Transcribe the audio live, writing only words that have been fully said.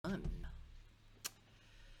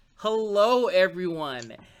Hello,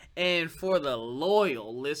 everyone. And for the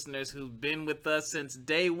loyal listeners who've been with us since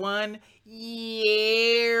day one,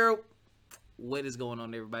 yeah. What is going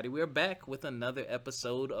on, everybody? We're back with another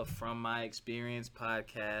episode of From My Experience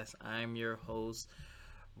podcast. I'm your host,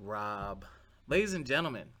 Rob. Ladies and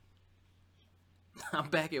gentlemen,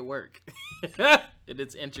 I'm back at work. And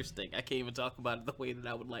it's interesting. I can't even talk about it the way that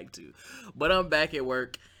I would like to. But I'm back at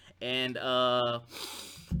work. And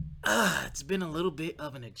it's been a little bit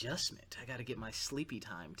of an adjustment. I got to get my sleepy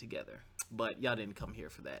time together. But y'all didn't come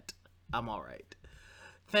here for that. I'm all right.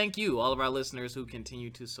 Thank you, all of our listeners who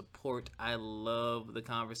continue to support. I love the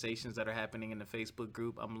conversations that are happening in the Facebook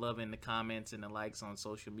group. I'm loving the comments and the likes on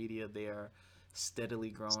social media. They are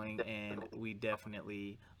steadily growing, and we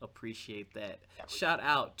definitely appreciate that. Shout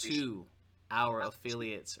out to our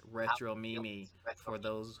affiliates, Retro Mimi, for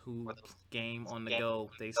those who game on the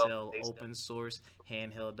go. They sell open source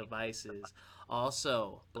handheld devices.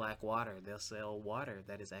 Also, Black Water. They'll sell water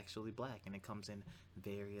that is actually black, and it comes in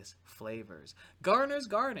various flavors. Garner's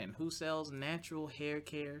Garden, who sells natural hair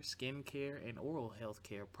care, skin care, and oral health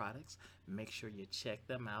care products. Make sure you check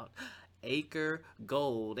them out. Acre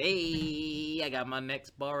Gold. Hey, I got my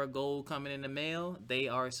next bar of gold coming in the mail. They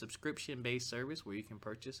are a subscription-based service where you can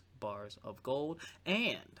purchase bars of gold.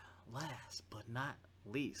 And last but not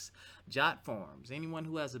least, Jot Forms. Anyone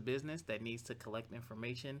who has a business that needs to collect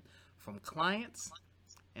information from clients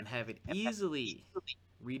and have it easily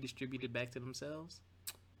redistributed back to themselves,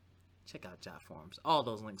 check out Jot Forms. All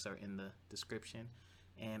those links are in the description.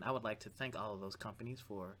 And I would like to thank all of those companies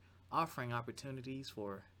for offering opportunities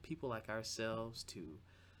for people like ourselves to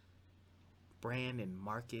brand and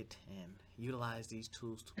market and utilize these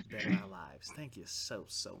tools to better our lives. Thank you so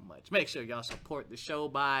much. Make sure y'all support the show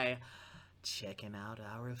by checking out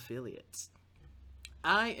our affiliates.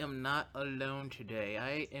 I am not alone today.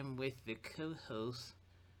 I am with the co-host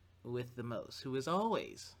with the most, who is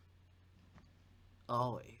always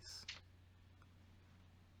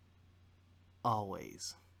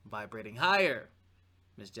vibrating higher.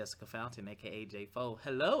 Miss Jessica Fountain, aka J Foe.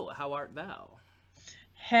 Hello, how art thou?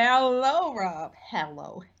 Hello, Rob.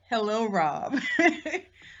 Hello, Rob.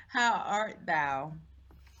 How art thou?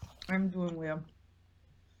 I'm doing well.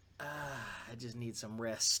 I just need some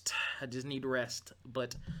rest. I just need rest,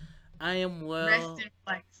 but I am Rest well. and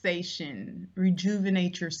relaxation.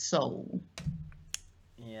 Rejuvenate your soul.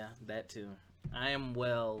 Yeah, that too. I am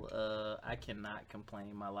well. I cannot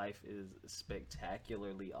complain. My life is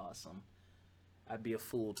spectacularly awesome. I'd be a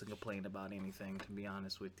fool to complain about anything, to be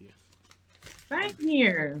honest with you. Same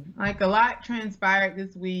here. Like a lot transpired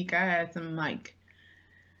this week. I had some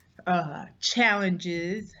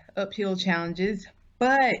challenges, uphill challenges.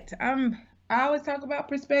 But I always talk about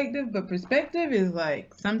perspective, but perspective is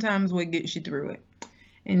like sometimes what gets you through it.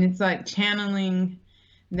 And it's like channeling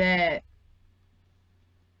that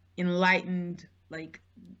enlightened, like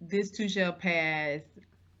this too shall pass.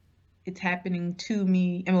 It's happening to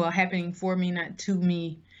me, and well, happening for me, not to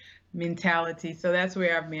me mentality. So that's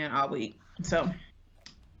where I've been all week. So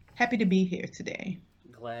happy to be here today.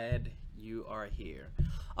 Glad you are here.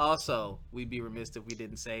 Also, we'd be remiss if we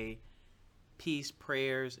didn't say peace,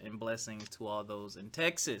 prayers, and blessings to all those in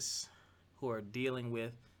Texas who are dealing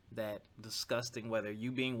with that disgusting weather.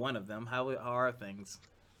 You being one of them, how are things?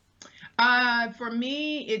 For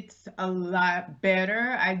me, it's a lot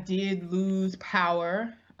better. I did lose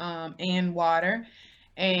power and water,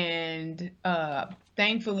 and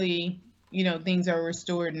thankfully, things are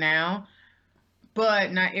restored now.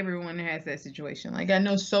 But not everyone has that situation. Like I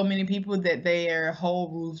know so many people that their whole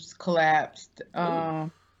roofs collapsed.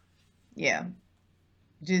 Ooh, Yeah,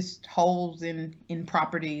 just holes in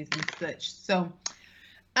properties and such. So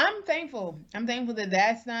I'm thankful. I'm thankful that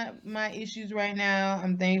that's not my issues right now.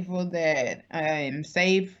 I'm thankful that I am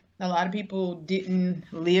safe. A lot of people didn't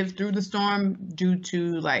live through the storm due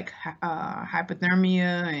to like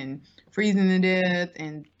hypothermia and freezing to death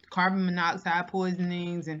and carbon monoxide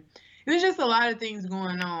poisonings, and it was just a lot of things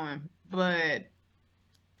going on. But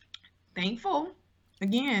thankful,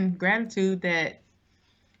 again, gratitude that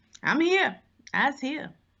I'm here. I was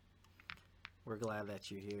here. we're glad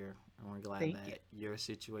that you're here, and we're glad Thank you. that your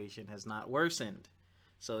situation has not worsened.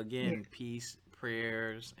 So, Yeah. again, peace,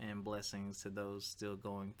 prayers, and blessings to those still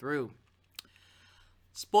going through.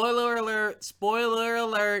 Spoiler alert! Spoiler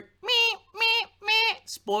alert! Me, me, me!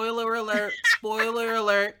 Spoiler alert! Spoiler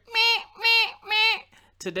alert! Me, me, me!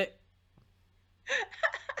 Today,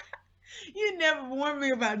 You never warned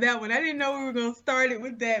me about that one. I didn't know we were gonna start it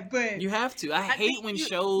with that, but you have to. I I think hate when you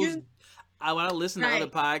shows. you When I listen to other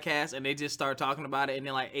right. podcasts and they just start talking about it, and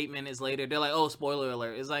then like 8 minutes later, they're like, "Oh, spoiler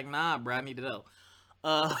alert!" It's like, nah, bro, I need to know.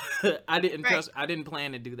 Uh, I didn't Right. trust. I didn't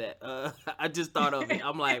plan to do that. I just thought of it.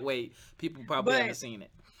 I'm like, wait, people probably haven't But seen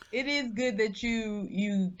it. it is good that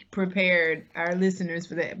you prepared our listeners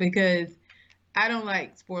for that because I don't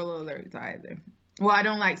like spoiler alerts either. Well, I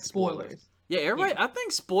don't like Spoilers. spoilers. Yeah, everybody. Yeah. I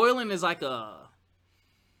think spoiling is like a.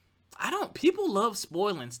 I don't. People love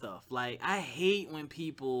spoiling stuff. Like I hate when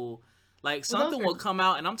people. Like Well, those something are will come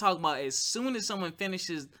out, and I'm talking about as soon as someone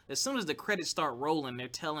finishes, as soon as the credits start rolling, they're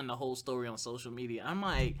telling the whole story on social media. I'm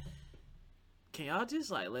like, can y'all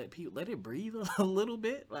just like let it breathe a little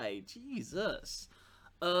bit? Like Jesus.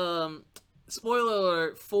 Um, spoiler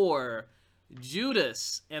alert for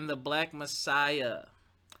Judas and the Black Messiah.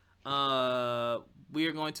 Uh, we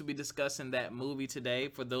are going to be discussing that movie today.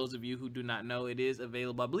 For those of you who do not know, it is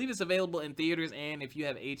available. I believe it's available in theaters, and if you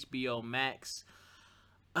have HBO Max,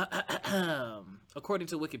 according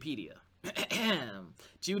to Wikipedia,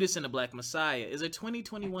 Judas and the Black Messiah is a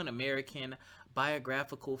 2021 American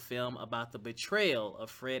biographical film about the betrayal of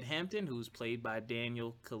Fred Hampton, who's played by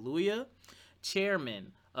Daniel Kaluuya,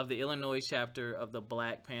 chairman of the Illinois chapter of the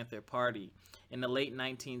Black Panther Party in the late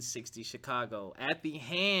 1960s Chicago, at the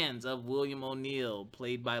hands of William O'Neill,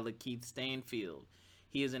 played by Lakeith Stanfield.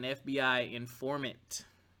 He is an FBI informant.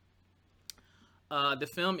 The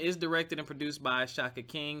film is directed and produced by Shaka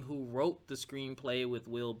King, who wrote the screenplay with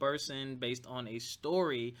Will Burson based on a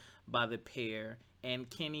story by the pair and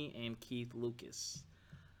Kenny and Keith Lucas.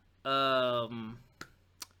 A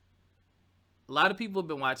lot of people have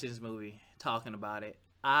been watching this movie, talking about it.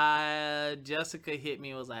 Jessica hit me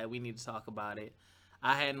and was like, we need to talk about it.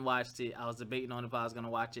 I hadn't watched it. I was debating on if I was going to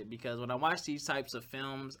watch it because when I watch these types of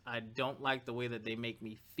films, I don't like the way that they make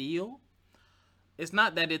me feel. It's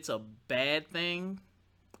not that it's a bad thing.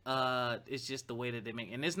 It's just the way that they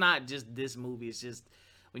make, and it's not just this movie. It's just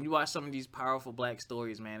when you watch some of these powerful black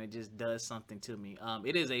stories, man, it just does something to me.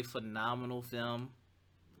 It is a phenomenal film.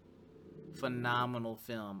 Phenomenal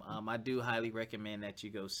film. I do highly recommend that you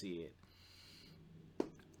go see it.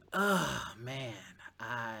 Oh man,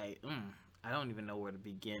 I don't even know where to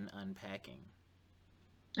begin unpacking.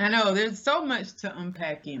 I know there's so much to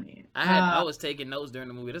unpack in it. I was taking notes during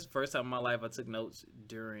the movie. This is the first time in my life I took notes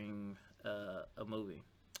during a movie.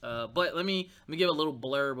 But let me give a little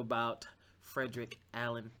blurb about Frederick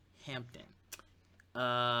Allen Hampton.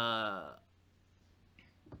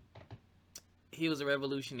 He was a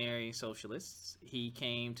revolutionary socialist. He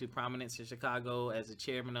came to prominence in Chicago as the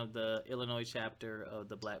chairman of the Illinois chapter of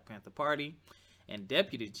the Black Panther Party and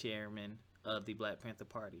deputy chairman of the Black Panther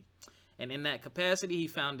Party. And in that capacity, he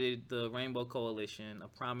founded the Rainbow Coalition, a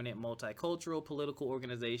prominent multicultural political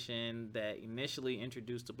organization that initially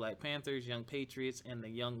introduced the Black Panthers, Young Patriots, and the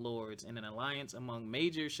Young Lords in an alliance among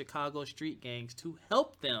major Chicago street gangs to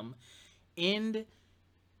help them end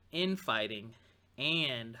infighting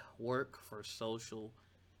and work for social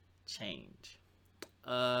change.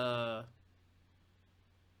 I'm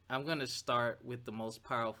going to start with the most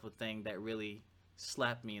powerful thing that really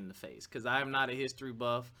slapped me in the face, because I'm not a history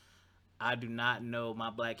buff. I do not know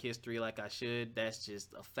my black history like I should. That's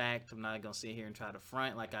just a fact. I'm not going to sit here and try to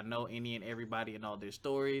front like I know any and everybody and all their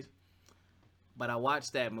stories. But I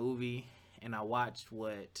watched that movie and I watched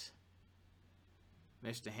what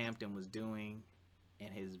Mr. Hampton was doing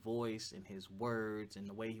and his voice and his words and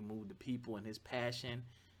the way he moved the people and his passion.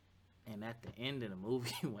 And at the end of the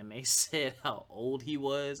movie, when they said how old he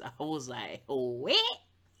was, I was like, what?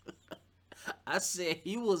 I said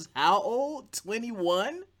he was how old?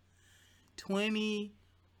 21? 21.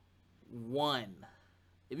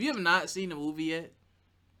 If you have not seen the movie yet,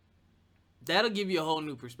 that'll give you a whole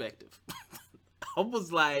new perspective. I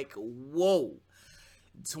was like, whoa.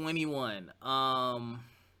 21.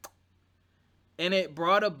 And it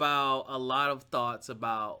brought about a lot of thoughts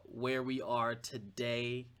about where we are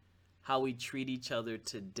today, how we treat each other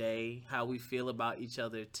today, how we feel about each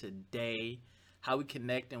other today, how we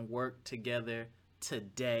connect and work together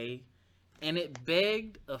today. And it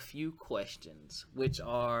begged a few questions, which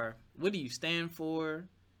are, what do you stand for?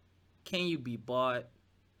 Can you be bought?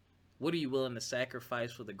 What are you willing to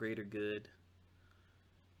sacrifice for the greater good?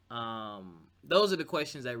 Those are the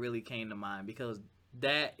questions that really came to mind, because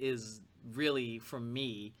that is really, for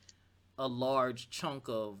me, a large chunk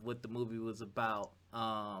of what the movie was about.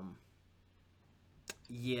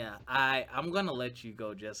 Yeah, I'm gonna let you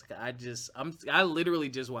go, Jessica. I literally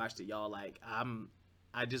just watched it, y'all.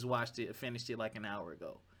 I just watched it, finished it like an hour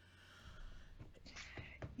ago.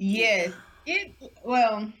 Yes.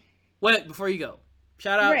 Well, Wait, before you go,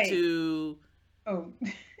 shout out right. to Oh,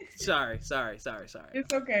 sorry.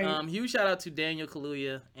 it's okay. Huge shout out to Daniel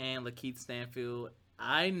Kaluuya and Lakeith Stanfield.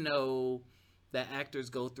 I know that actors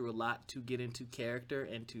go through a lot to get into character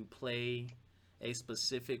and to play a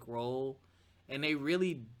specific role, and they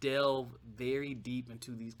really delve very deep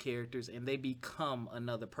into these characters, and they become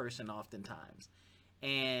another person oftentimes.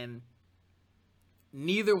 And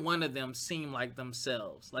neither one of them seem like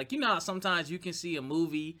themselves. Like, you know how sometimes you can see a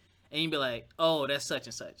movie and you be like, oh, that's such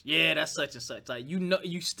and such. Yeah, that's such and such. Like, you know,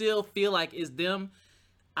 you still feel like it's them.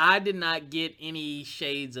 I did not get any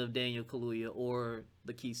shades of Daniel Kaluuya or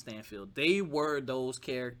Lakeith Stanfield. They were those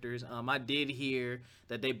characters. I did hear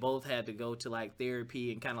that they both had to go to like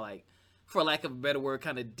therapy and kind of like, for lack of a better word,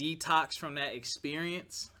 kind of detox from that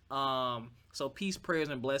experience. So peace, prayers,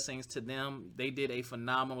 and blessings to them. They did a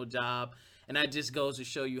phenomenal job. And that just goes to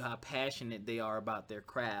show you how passionate they are about their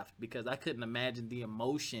craft, because I couldn't imagine the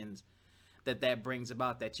emotions that brings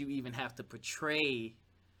about, that you even have to portray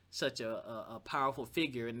such a powerful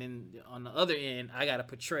figure. And then on the other end, I got to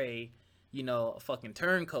portray, you know, a fucking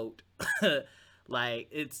turncoat. Like,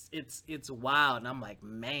 it's wild. And I'm like,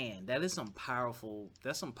 man, that's some powerful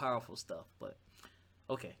stuff. But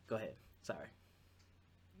okay, go ahead. Sorry.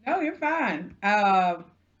 No, you're fine.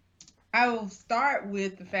 I will start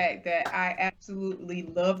with the fact that I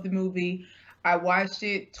absolutely love the movie. I watched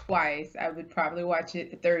it twice. I would probably watch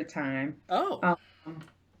it a third time. Oh.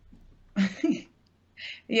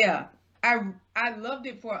 Yeah, I loved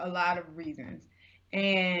it for a lot of reasons.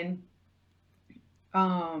 And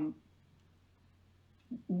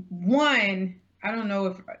one, I don't know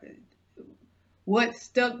if what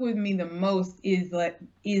stuck with me the most is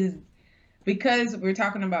because we're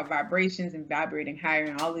talking about vibrations and vibrating higher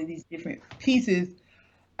and all of these different pieces.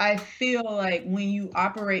 I feel like when you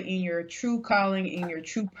operate in your true calling, in your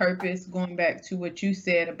true purpose, going back to what you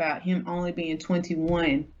said about him only being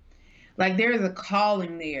 21, like there's a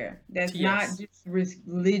calling there that's not Yes. just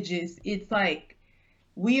religious. It's like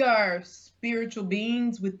we are spiritual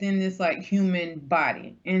beings within this like human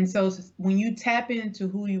body. And so when you tap into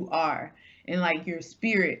who you are and like your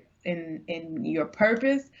spirit and your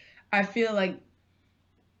purpose, I feel like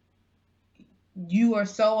you are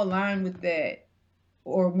so aligned with that,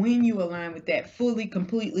 or when you align with that fully,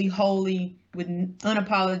 completely, wholly, with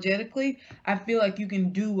unapologetically, I feel like you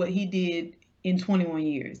can do what he did in 21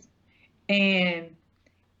 years. And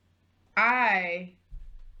I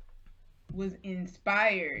was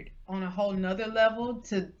inspired on a whole nother level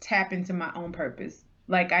to tap into my own purpose.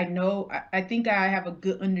 Like I think I have a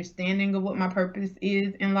good understanding of what my purpose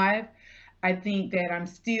is in life. I think that I'm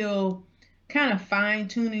still kind of fine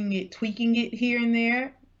tuning it, tweaking it here and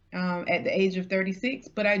there at the age of 36.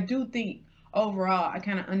 But I do think overall I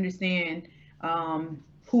kind of understand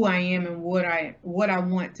who I am and what I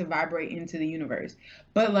want to vibrate into the universe.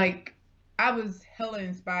 But like I was hella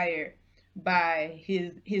inspired by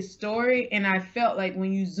his story, and I felt like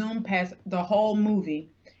when you zoom past the whole movie,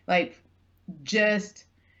 like just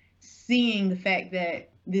seeing the fact that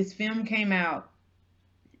this film came out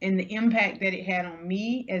and the impact that it had on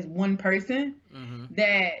me as one person,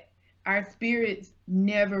 that our spirits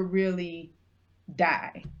never really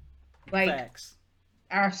die. Like Facts.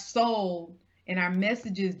 our soul and our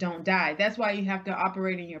messages don't die. That's why you have to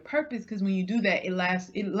operate in your purpose, because when you do that, it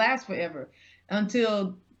lasts forever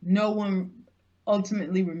until no one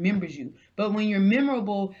ultimately remembers you. But when you're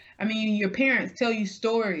memorable, I mean, your parents tell you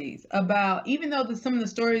stories about, even though some of the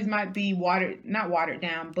stories might be not watered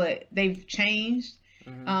down, but they've changed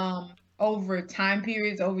over time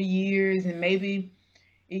periods, over years, and maybe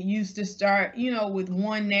it used to start, with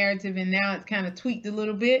one narrative and now it's kind of tweaked a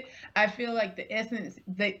little bit. I feel like the essence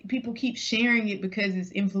that people keep sharing it because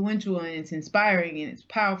it's influential and it's inspiring and it's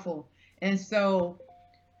powerful. And so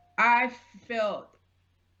I felt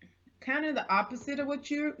kind of the opposite of what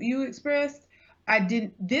you expressed.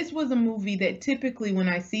 This was a movie that typically when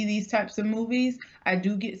I see these types of movies, I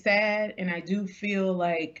do get sad, and I do feel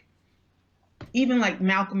like, even like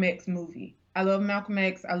Malcolm X movie. I love Malcolm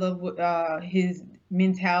X. I love his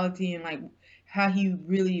mentality and like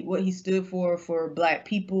what he stood for Black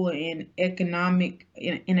people in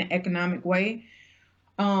an economic way.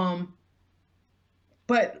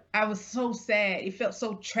 But I was so sad. It felt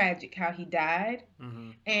so tragic how he died.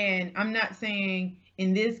 And I'm not saying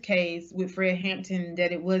in this case with Fred Hampton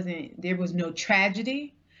that there was no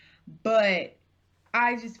tragedy, but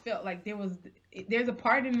I just felt like there's a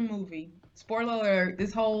part in the movie. Spoiler alert,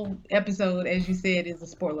 this whole episode, as you said, is a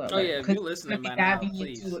spoiler alert. Oh yeah, if you're listening by now,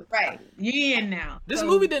 please. Right, you're in now. This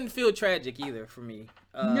movie didn't feel tragic either for me.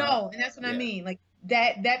 No, and that's what I mean. Like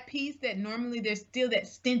that piece that normally there's still that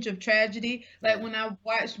stench of tragedy. Like when I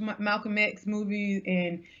watched Malcolm X movies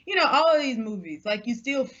and all of these movies, like you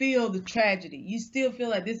still feel the tragedy. You still feel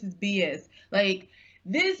like this is BS. Like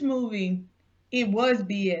this movie, it was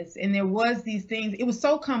BS, and there was these things. It was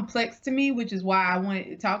so complex to me, which is why I wanted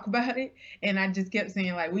to talk about it. And I just kept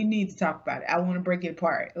saying, like, we need to talk about it. I want to break it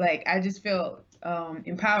apart. Like, I just felt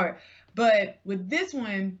empowered. But with this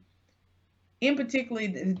one, in particular,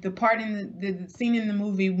 the part in the scene in the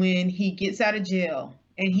movie when he gets out of jail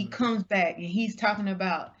and he comes back and he's talking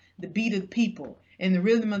about the beat of the people and the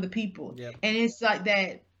rhythm of the people, Yep. and it's like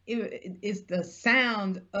that. It's the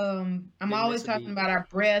sound. I'm Didn't always miss a talking beat. about our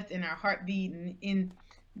breath and our heartbeat, and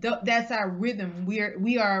that's our rhythm.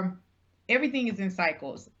 We are. Everything is in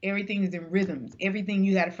cycles. Everything is in rhythms. Everything,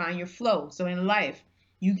 you got to find your flow. So in life,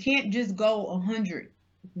 you can't just go 100%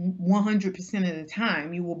 of the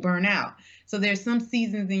time. You will burn out. So there's some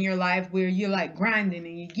seasons in your life where you're like grinding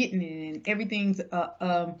and you're getting it, and everything's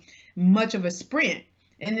much of a sprint.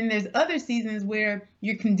 And then there's other seasons where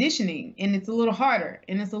you're conditioning and it's a little harder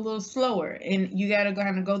and it's a little slower, and you got to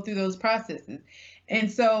kind of go through those processes.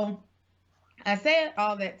 And so I said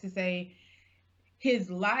all that to say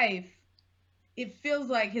his life, it feels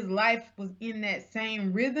like his life was in that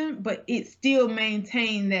same rhythm, but it still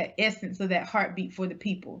maintained that essence of that heartbeat for the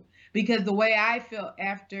people. Because the way I felt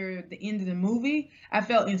after the end of the movie, I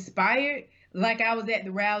felt inspired, like I was at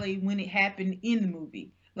the rally when it happened in the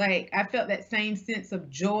movie. Like I felt that same sense of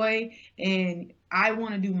joy, and I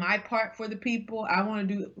want to do my part for the people. I want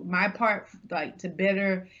to do my part, like to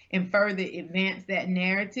better and further advance that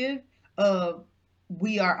narrative of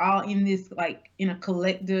we are all in this, like in a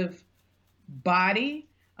collective body.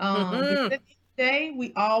 Because at the end of the day,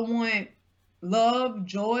 we all want love,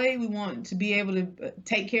 joy. We want to be able to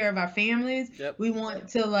take care of our families. Yep. We want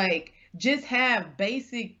to like just have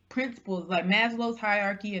basic principles like Maslow's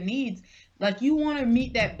hierarchy of needs. Like you want to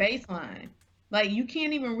meet that baseline. Like you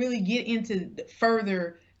can't even really get into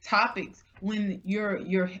further topics when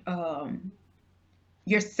your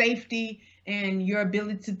safety and your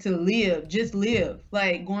ability to live, just live.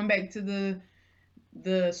 Like going back to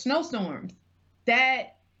the snowstorms,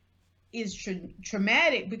 that is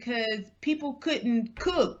traumatic because people couldn't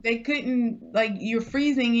cook. They couldn't, like, you're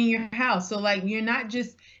freezing in your house. So like you're not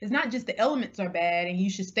just, it's not just the elements are bad and you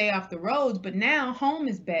should stay off the roads, but now home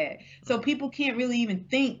is bad. So people can't really even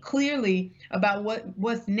think clearly about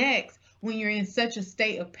what's next when you're in such a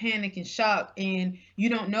state of panic and shock, and you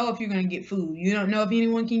don't know if you're going to get food. You don't know if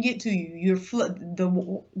anyone can get to you.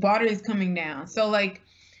 The water is coming down. So like,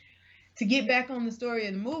 to get back on the story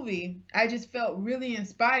of the movie, I just felt really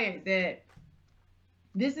inspired that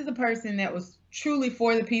this is a person that was truly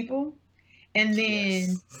for the people. And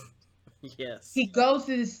then Yes. Yes. he goes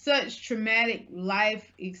through such traumatic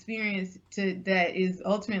life experience that is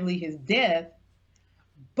ultimately his death.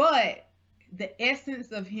 But the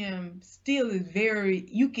essence of him still is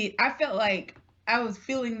I felt like I was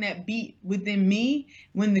feeling that beat within me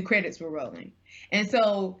when the credits were rolling. And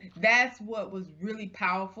so that's what was really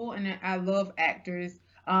powerful. And I love actors.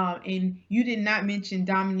 And you did not mention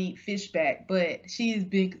Dominique Fishback, but she has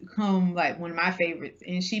become like one of my favorites.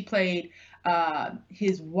 And she played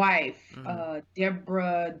his wife,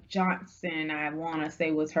 Deborah Johnson, I want to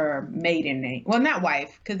say was her maiden name. Well, not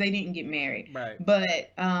wife, because they didn't get married. Right.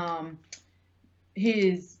 But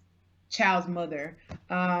his child's mother.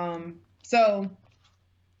 So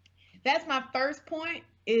that's my first point,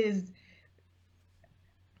 is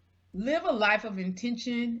live a life of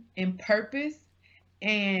intention and purpose,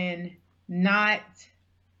 and not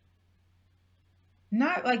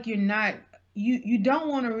like you're not, you don't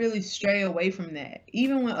want to really stray away from that,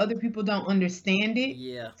 even when other people don't understand it.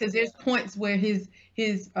 Yeah. Because there's points where his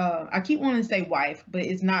I keep wanting to say wife, but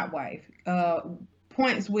it's not wife.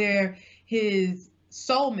 Points where his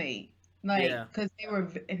soulmate, like, because they were,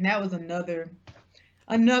 and that was another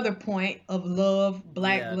point of love,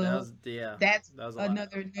 black love. That's that was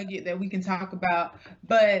another nugget that we can talk about.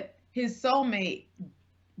 But his soulmate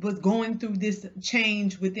was going through this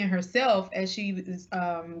change within herself as she was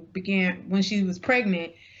began when she was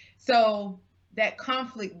pregnant. So that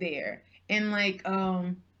conflict there, and like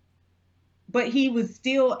but he was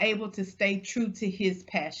still able to stay true to his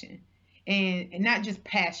passion, and not just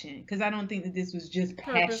passion, because I don't think that this was just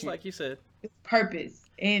passion. Purpose, like you said. It's purpose,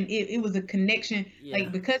 and it was a connection. Yeah.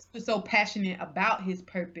 Like, because he was so passionate about his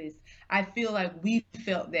purpose, I feel like we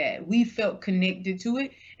felt connected to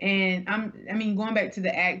it. And I mean, going back to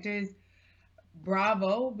the actors,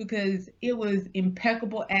 bravo, because it was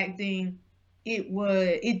impeccable acting.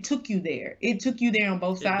 It took you there. It took you there on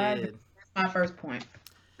both sides. Did. That's my first point.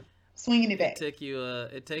 Swinging it back.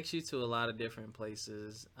 It takes you to a lot of different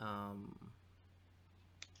places.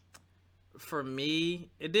 For me,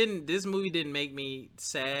 this movie didn't make me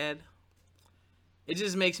sad. It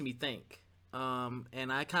just makes me think. And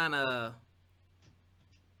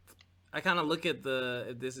I kind of look at the,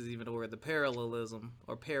 if this is even a word, the parallelism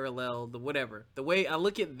or parallel, the whatever. The way I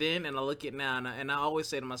look at then and I look at now, and I always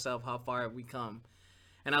say to myself, how far have we come?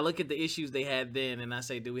 And I look at the issues they had then, and I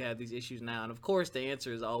say, do we have these issues now? And of course, the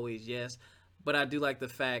answer is always yes. But I do like the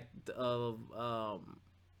fact of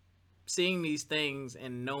seeing these things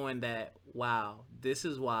and knowing that, wow, this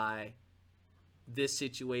is why this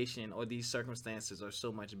situation or these circumstances are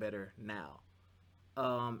so much better now.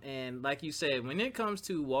 And like you said, when it comes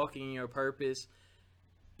to walking in your purpose,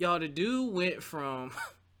 y'all, the dude went from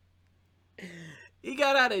he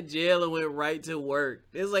got out of jail and went right to work.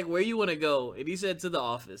 It's like, where you want to go? And he said, to the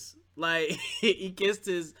office. Like, he kissed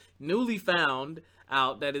his newly found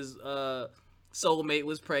out that his soulmate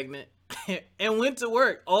was pregnant and went to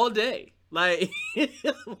work all day. Like,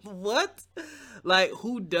 what? Like,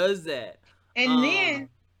 who does that? And then,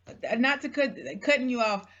 not to cutting you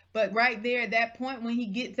off, but right there at that point when he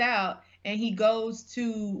gets out and he goes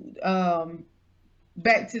to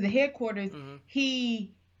back to the headquarters,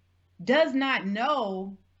 he does not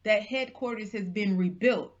know that headquarters has been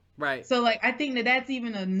rebuilt. Right. So like, I think that that's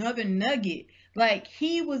even another nugget. Like,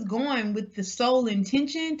 he was going with the sole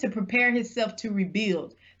intention to prepare himself to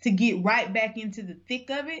rebuild, to get right back into the thick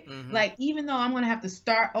of it. Like, even though I'm going to have to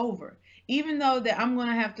start over, even though that I'm going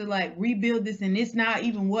to have to like rebuild this, and it's not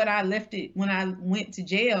even what I left it when I went to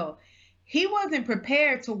jail, he wasn't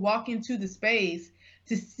prepared to walk into the space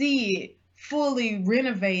to see it fully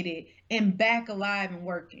renovated and back alive and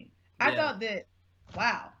working. I thought that,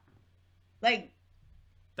 wow, like,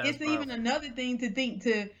 it's even another thing to think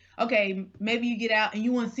to, okay, maybe you get out and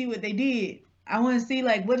you want to see what they did. I want to see,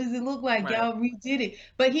 like, what does it look like? Right. Y'all redid it.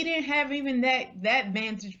 But he didn't have even that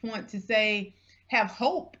vantage point to say, have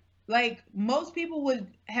hope. Like, most people would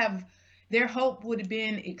have, their hope would have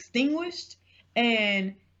been extinguished,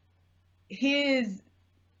 and his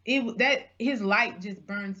light just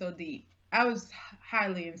burned so deep. I was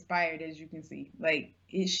highly inspired, as you can see. Like,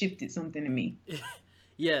 it shifted something to me.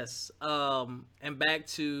 Yes. And back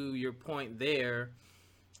to your point there,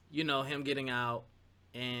 you know, him getting out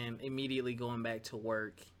and immediately going back to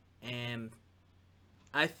work. And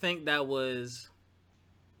I think that was,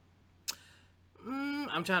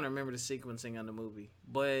 I'm trying to remember the sequencing on the movie,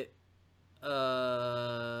 but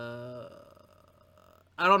I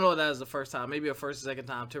don't know if that was the first time, maybe a first or second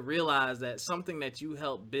time, to realize that something that you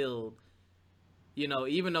helped build, you know,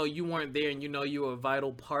 even though you weren't there and you know you were a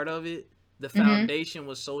vital part of it, the foundation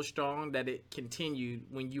was so strong that it continued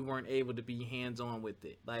when you weren't able to be hands-on with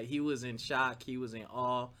it. Like, he was in shock, he was in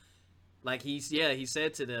awe. Like, he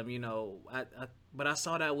said to them, you know, but I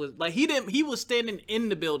saw that was, like, he was standing in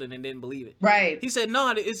the building and didn't believe it. Right. He said,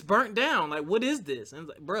 no, it's burnt down. Like, what is this? And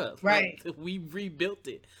it's like, bruh, right. Like, we rebuilt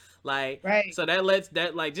it. Like, right. So that lets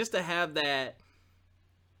that, like, just to have that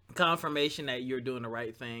confirmation that you're doing the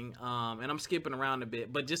right thing. And I'm skipping around a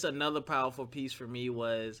bit, but just another powerful piece for me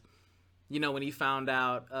was, you know, when he found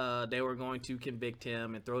out they were going to convict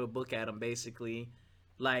him and throw the book at him, basically,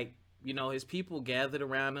 like, you know, his people gathered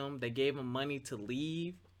around him. They gave him money to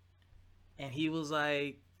leave. And he was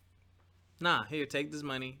like, nah, here, take this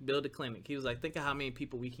money, build a clinic. He was like, think of how many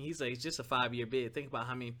people we can, he's like, it's just a 5-year bid. Think about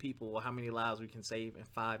how many people or how many lives we can save in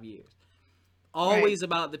 5 years. Always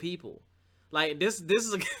about the people. Like, this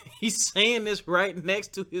is, he's saying this right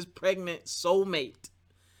next to his pregnant soulmate.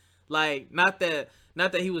 Like, not that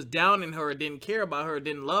he was downing her or didn't care about her or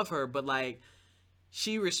didn't love her, but like,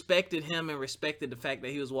 she respected him and respected the fact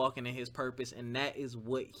that he was walking in his purpose, and that is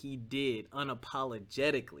what he did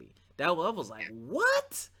unapologetically. I was like,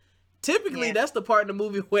 what? Typically, that's the part in the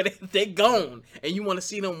movie where they gone and you want to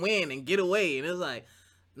see them win and get away, and it's like,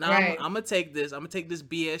 no, I'm gonna take this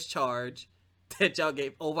BS charge that y'all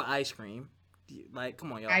gave over ice cream. Like,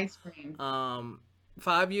 come on, y'all. Ice cream.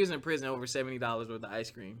 5 years in prison over $70 worth of ice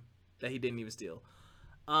cream that he didn't even steal.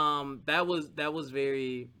 That was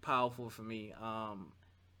very powerful for me.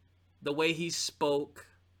 The way he spoke,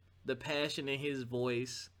 the passion in his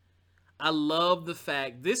voice. I love the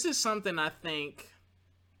fact, this is something I think,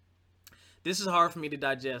 this is hard for me to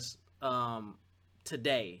digest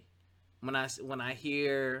today. When I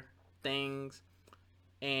hear things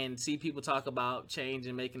and see people talk about change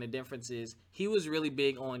and making a differences, he was really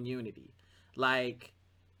big on unity. Like,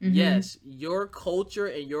 yes, your culture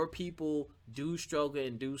and your people do struggle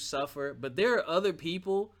and do suffer, but there are other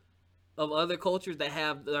people of other cultures that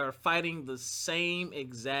are fighting the same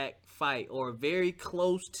exact fight, or very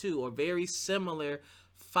close to, or very similar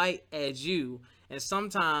fight as you. And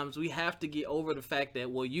sometimes we have to get over the fact that,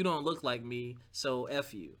 well, you don't look like me, so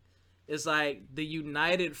F you. It's like the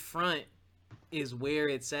united front is where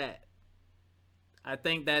it's at. I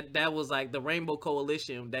think that was like the Rainbow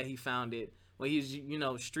Coalition that he founded when he's, you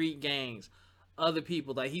know, street gangs, other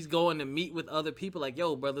people, like he's going to meet with other people, like,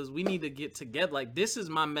 yo, brothers, we need to get together. Like, this is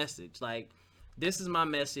my message. Like, this is my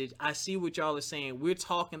message. I see what y'all are saying. We're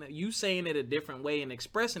talking, you saying it a different way and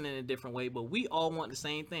expressing it in a different way, but we all want the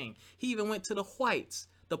same thing. He even went to the whites,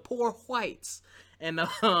 the poor whites, and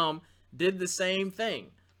did the same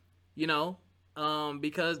thing, you know,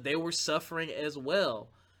 because they were suffering as well.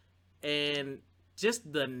 And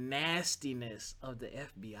just the nastiness of the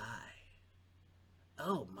FBI.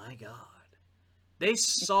 Oh my God. They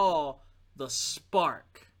saw the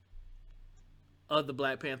spark of the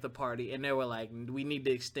Black Panther Party and they were like, we need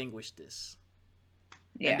to extinguish this.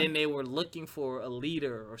 Yeah. And then they were looking for a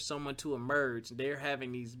leader or someone to emerge. They're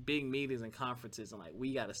having these big meetings and conferences and like,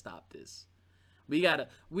 we got to stop this. We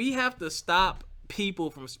have to stop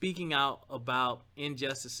people from speaking out about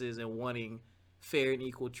injustices and wanting fair and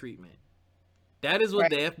equal treatment. That is what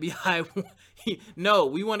the FBI no,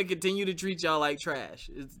 we want to continue to treat y'all like trash.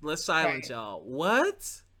 Let's silence y'all.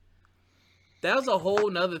 What? That was a whole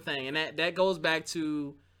nother thing. And that goes back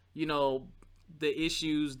to, you know, the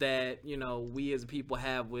issues that, you know, we as people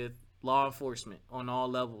have with law enforcement on all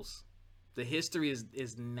levels. The history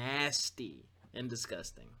is nasty and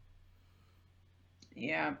disgusting.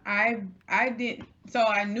 Yeah, I didn't. So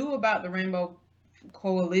I knew about the Rainbow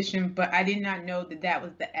Coalition, but I did not know that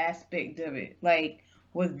was the aspect of it. Like,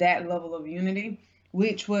 was that level of unity,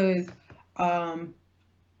 which was kind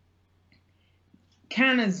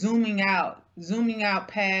of zooming out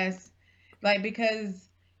past, like, because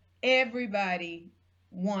everybody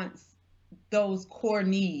wants those core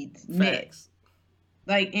needs met.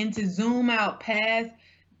 Like, and to zoom out past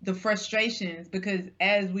the frustrations, because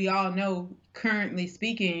as we all know, currently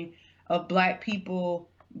speaking of Black people,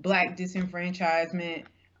 Black disenfranchisement,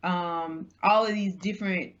 all of these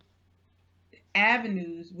different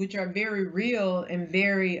avenues, which are very real and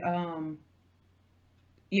very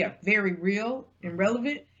very real and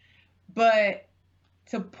relevant, but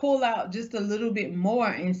to pull out just a little bit more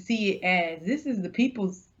and see it as this is the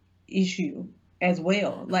people's issue as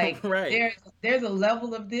well. Like, there's a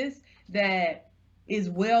level of this that is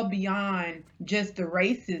well beyond just the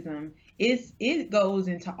racism. It goes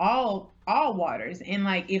into all waters, and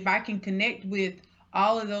like, if I can connect with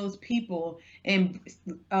all of those people and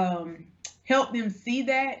help them see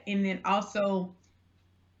that, and then also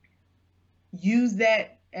use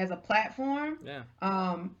that as a platform,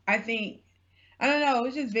 I think, I don't know,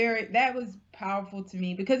 it's just that was powerful to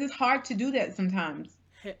me, because it's hard to do that sometimes.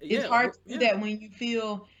 It's hard to do that when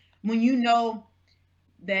you know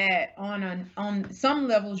that on some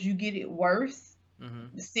levels you get it worse,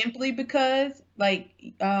 simply because, like,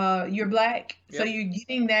 you're Black, so you're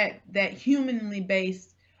getting that humanly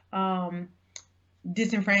based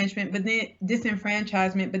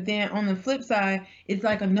disenfranchisement, but then on the flip side, it's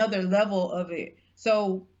like another level of it.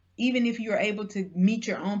 So even if you're able to meet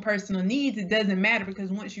your own personal needs, it doesn't matter,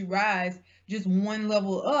 because once you rise just one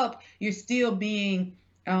level up, you're still being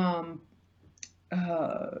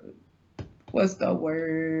what's the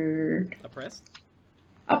word?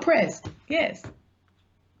 Oppressed. Yes.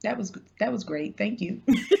 That was great. Thank you.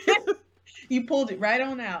 You pulled it right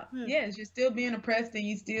on out. Yes, you're still being oppressed and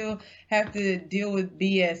you still have to deal with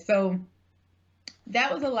BS. So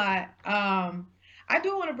that was a lot. I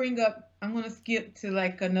do want to bring up, I'm going to skip to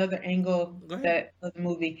like another angle of the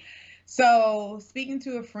movie. So speaking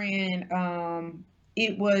to a friend,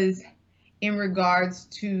 it was in regards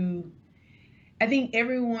to, I think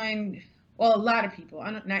everyone, well, a lot of people,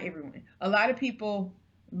 not everyone, a lot of people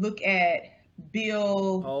look at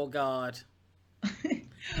Bill. Oh God.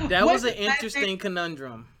 That was an interesting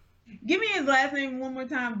conundrum. Give me his last name one more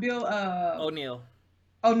time. Bill O'Neal.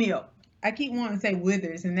 I keep wanting to say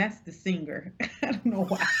Withers, and that's the singer. I don't know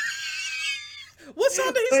why. What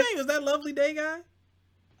song did he sing? Was that Lovely Day guy?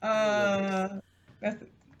 I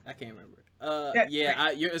can't remember.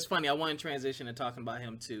 It's funny. I want to transition to talking about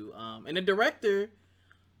him too. And the director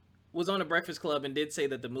was on the Breakfast Club and did say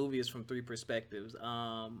that the movie is from three perspectives,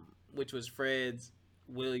 which was Fred's,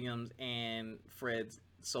 Williams, and Fred's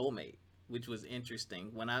soulmate, which was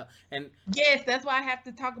interesting. Yes, that's why I have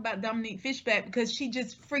to talk about Dominique Fishback, because she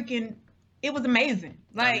just it was amazing.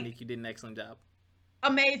 Like, Dominique, you did an excellent job.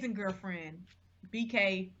 Amazing girlfriend.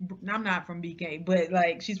 BK, I'm not from BK, but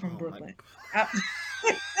like, she's from Brooklyn. I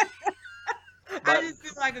just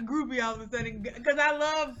feel like a groupie all of a sudden, because I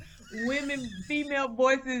love female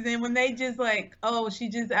voices, and when they just like, oh, she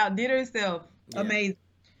just outdid herself. Yeah. Amazing.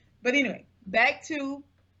 But anyway, back to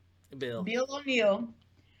Bill O'Neal.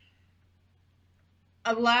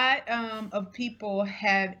 A lot of people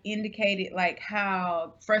have indicated like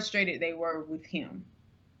how frustrated they were with him.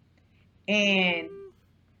 And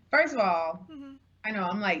First of all, Hmm. I know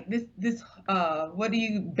I'm like this what do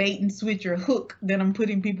you bait and switch or hook that I'm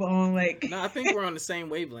putting people on like No, I think we're on the same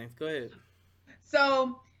wavelength. Go ahead.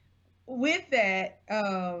 so with that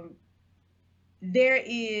there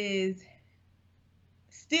is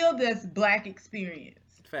still this black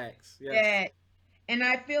experience Facts. Yes. that and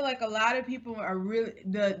I feel like a lot of people are really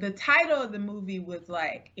the title of the movie was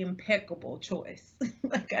like impeccable choice.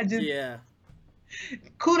 Like I just Yeah.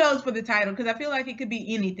 kudos for the title because I feel like it could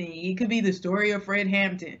be anything. It could be the story of Fred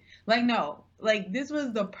Hampton. Like no, like this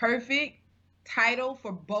was the perfect title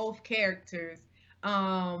for both characters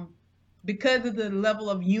um because of the level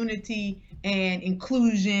of unity and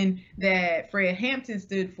inclusion that Fred Hampton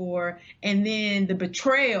stood for and then the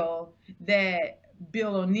betrayal that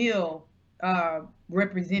Bill O'Neill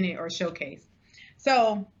represented or showcased.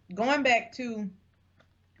 So, going back to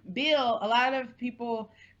Bill, a lot of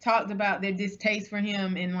people talked about their distaste for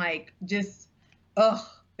him and like just ugh,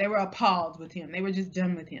 they were appalled with him. They were just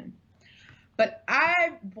done with him. But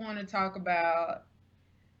I want to talk about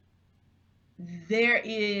there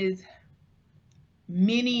is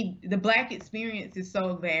the black experience is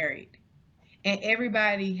so varied and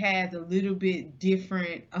everybody has a little bit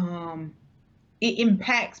different it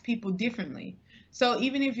impacts people differently. So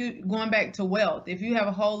even if you're going back to wealth, if you have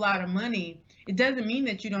a whole lot of money, it doesn't mean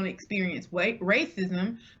that you don't experience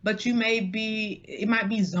racism, but it might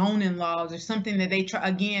be zoning laws or something that they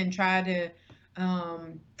try to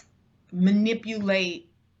um, manipulate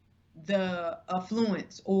the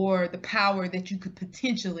affluence or the power that you could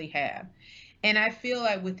potentially have. And I feel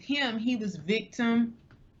like with him, he was victim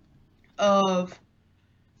of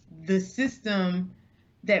the system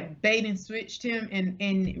that bait and switched him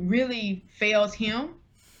and really fails him.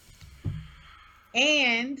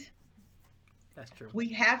 And That's true. we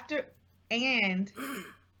have to, and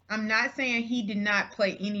I'm not saying he did not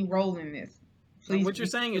play any role in this. No, Please what you're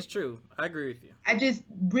be, saying is true. I agree with you. I just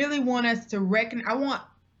really want us to reckon. I want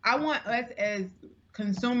us as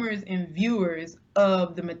consumers and viewers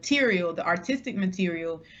of the material, the artistic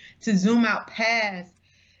material, to zoom out past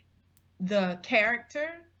the character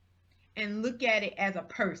and look at it as a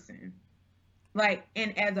person. Like,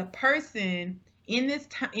 and as a person in this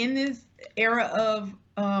time, in this era of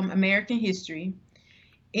American history,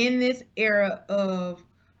 in this era of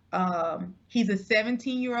he's a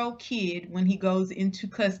 17-year-old kid when he goes into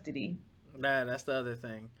custody. That's the other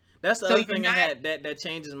thing. That's the So other you're thing I not, had that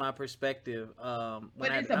changes my perspective. When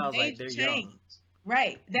but it's I a was like, major they're change, young.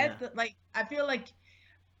 right? Yeah. That's like I feel like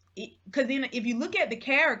because then if you look at the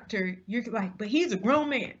character, you're like, but he's a grown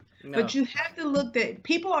man. No. But you have to look that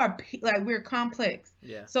people are like we're complex.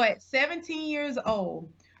 Yeah. So at 17 years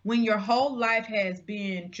old, when your whole life has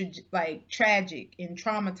been like tragic and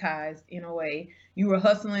traumatized in a way, you were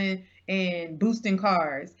hustling and boosting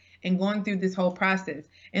cars and going through this whole process.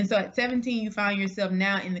 And so at 17, you find yourself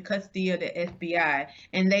now in the custody of the FBI,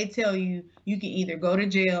 and they tell you you can either go to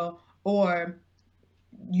jail or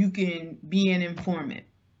you can be an informant.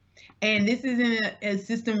 And this is in a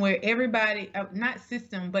system where everybody not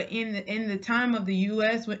system but in the time of the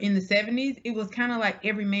US in the 70s it was kind of like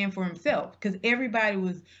every man for himself because everybody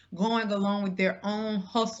was going along with their own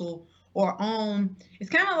hustle or own it's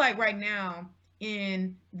kind of like right now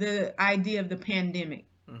in the idea of the pandemic.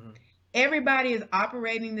 Hmm. Everybody is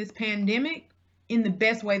operating this pandemic in the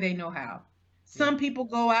best way they know how. Yeah. Some people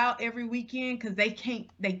go out every weekend because they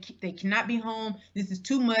cannot be home. This is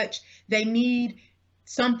too much. They need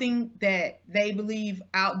something that they believe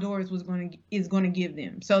outdoors is going to give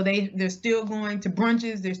them. So they're still going to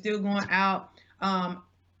brunches. They're still going out.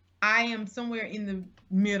 I am somewhere in the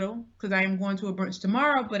middle because I am going to a brunch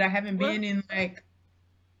tomorrow, but I haven't Well, been in like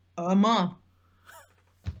a month,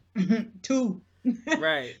 two.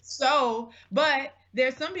 right. So, but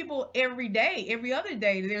there's some people every day, every other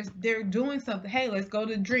day, they're doing something. Hey, let's go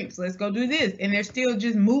to drinks, let's go do this, and they're still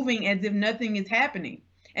just moving as if nothing is happening.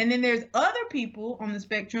 And then there's other people on the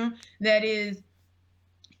spectrum that is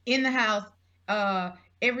in the house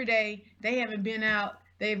every day. They haven't been out.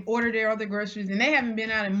 They've ordered their other groceries and they haven't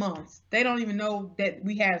been out in months. They don't even know that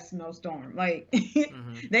we have snowstorm. Like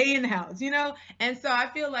Hmm. they in the house, you know? And so I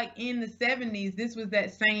feel like in the 70s, this was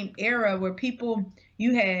that same era where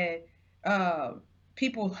you had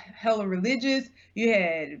people hella religious, you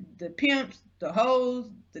had the pimps, the hoes,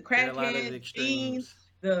 the Yeah, a lot of crackheads, fiends,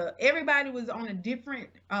 extremes. everybody was on a different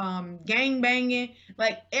gang banging.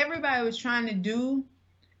 Like everybody was trying to do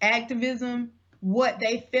activism what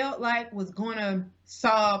they felt like was going to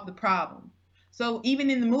solve the problem. So even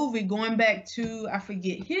in the movie, going back to I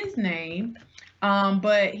forget his name,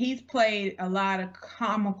 but he's played a lot of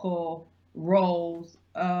comical roles.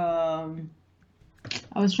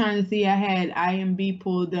 I was trying to see. I had IMB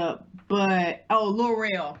pulled up, but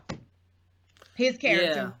L'Oreal, his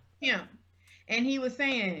character, Yeah, him, and he was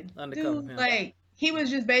saying, undercover dude, pimp. like he was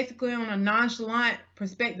just basically on a nonchalant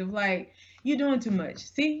perspective, like you're doing too much.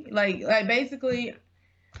 See, like basically,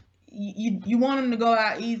 you want him to go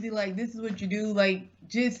out easy. Like this is what you do. Like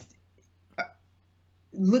just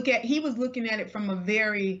look at. He was looking at it from a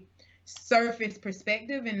very surface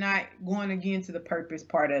perspective and not going again to the purpose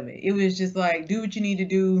part of it. It was just like do what you need to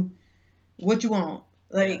do, what you want.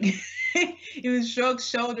 Yeah. Like it was shrug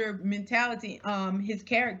shoulder mentality, his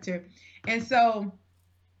character. And so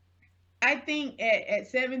I think at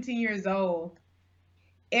 17 years old,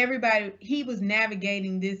 everybody he was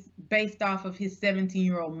navigating this based off of his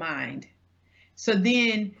 17-year-old mind. So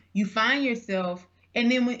then you find yourself, and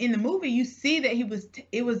then in the movie you see that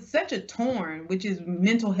it was such a torn, which is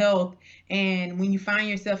mental health, and when you find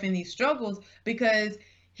yourself in these struggles because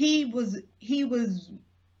he was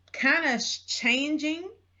kind of changing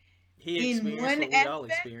He in experienced one what we all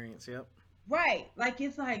aspect. experience. Yep. Right. Like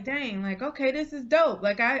it's like, dang, like, okay, this is dope.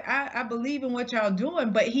 Like I believe in what y'all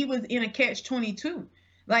doing, but he was in a catch 22.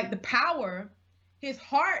 Like the power, his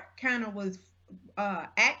heart kind of was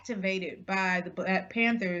activated by the Black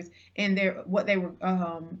Panthers and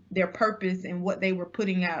their purpose and what they were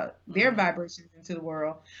putting out, their Mm-hmm. vibrations into the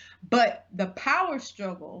world. But the power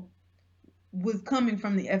struggle was coming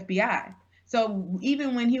from the FBI. So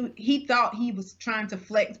even when he thought he was trying to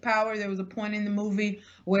flex power, there was a point in the movie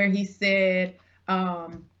where he said,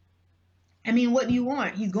 I mean, what do you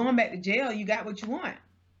want? He's going back to jail. You got what you want.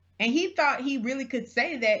 And he thought he really could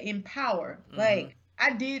say that in power. Mm-hmm. Like,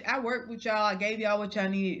 I worked with y'all. I gave y'all what y'all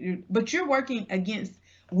needed. But you're working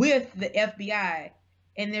with the FBI,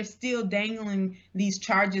 and they're still dangling these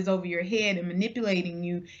charges over your head and manipulating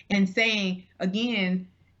you and saying, again,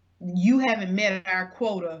 you haven't met our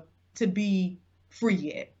quota to be free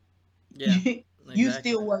yet. Yeah. You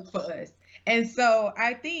Exactly. still work for us. And so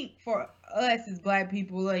I think for us as Black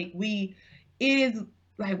people, like it is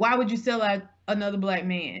like, why would you sell out another Black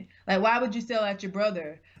man? Like, why would you sell out your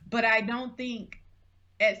brother? But I don't think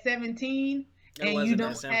at 17 It and you wasn't that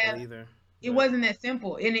don't simple have, either. it But wasn't that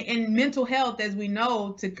simple. And mental health, as we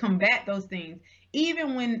know, to combat those things,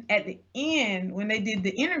 even when at the end, when they did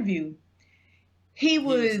the interview, he he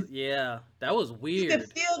was, was, yeah, that was you could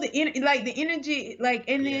weird. feel the energy, like,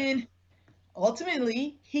 and Yeah, then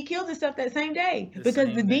ultimately he killed himself that same day the because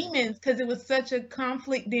the same day. demons, because it was such a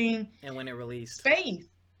conflicting And when it released, space.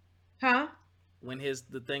 Huh? when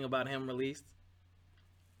the thing about him released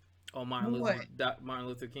on What? Martin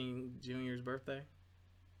Luther King Jr.'s birthday.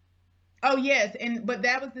 Oh yes, and but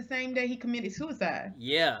that was the same day he committed suicide.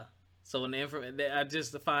 Yeah. So when I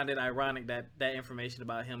just find it ironic that that information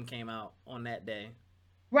about him came out on that day.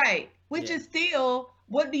 Right. Which Yeah. is still,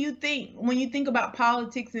 what do you think when you think about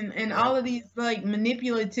politics and all Yep. of these like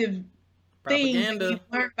manipulative things that Propaganda. we've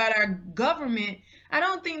learned about our government? I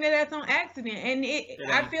don't think that that's on accident. And It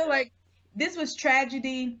I ain't. feel like this was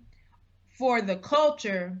tragedy for the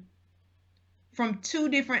culture from two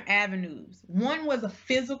different avenues. One was a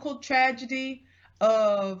physical tragedy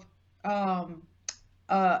of um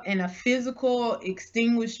and a physical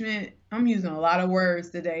extinguishment. I'm using a lot of words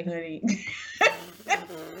today, honey.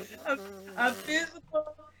 a, a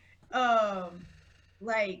physical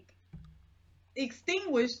like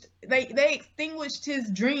extinguished, they extinguished his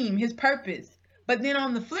dream, his purpose. But then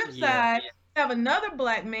on the flip Yeah. side, you have another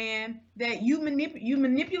Black man that you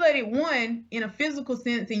manipulated, one in a physical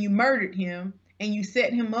sense, and you murdered him and you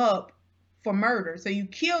set him up for murder. So you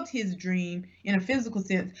killed his dream in a physical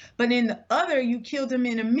sense, but in the other you killed him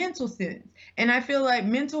in a mental sense. And I feel like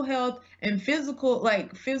mental health and physical,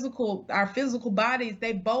 like our physical bodies,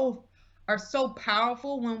 they both are so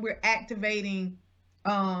powerful when we're activating,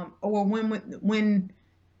 or when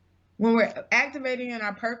we're activating in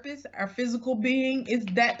our purpose, our physical being is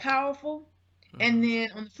that powerful. And Mm-hmm.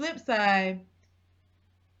 then on the flip side,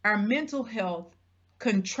 our mental health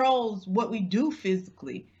controls what we do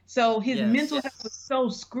physically. So his Yes. mental health was so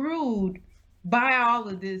screwed by all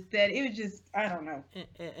of this that it was just, I don't know.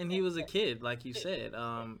 And he was a kid, like you said.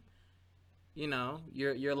 You know,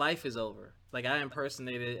 your life is over. Like I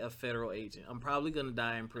impersonated a federal agent. I'm probably gonna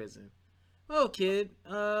die in prison. Oh, kid.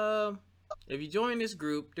 If you join this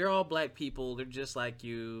group, they're all Black people. They're just like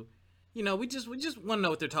you. You know, we just want to know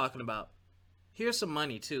what they're talking about. Here's some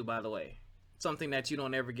money too, by the way. Something that you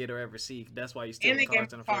don't ever get or ever see. That's why you And stealing they gave him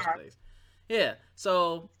cars in the a first car. place. Yeah.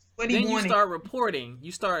 So What he then you wanted. start reporting.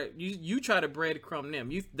 You try to breadcrumb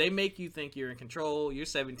them. They make you think you're in control. You're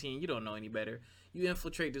 17. You don't know any better. You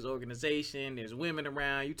infiltrate this organization. There's women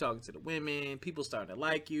around. You talking to the women. People starting to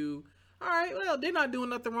like you. all right, well, they're not doing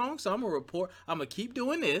nothing wrong, so I'm gonna report. I'm gonna keep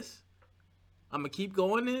doing this. I'm gonna keep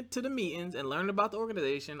going into the meetings and learning about the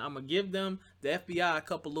organization. I'm gonna give them, the FBI, a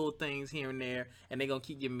couple little things here and there, and they're gonna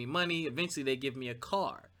keep giving me money. Eventually, they give me a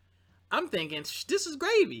car. I'm thinking, this is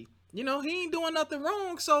gravy. You know, he ain't doing nothing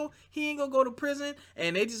wrong, so he ain't gonna go to prison,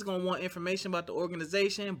 and they just gonna want information about the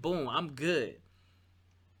organization. Boom, I'm good.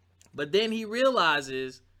 But then he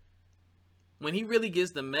realizes, when he really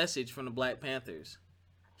gets the message from the Black Panthers,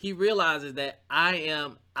 he realizes that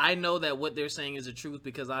I know that what they're saying is the truth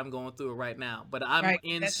because I'm going through it right now. But I'm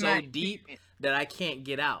in so deep that I can't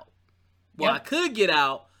get out. Well, yep. I could get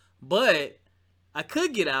out,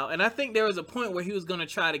 and I think there was a point where he was going to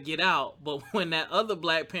try to get out, but when that other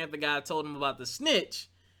Black Panther guy told him about the snitch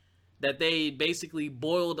that they basically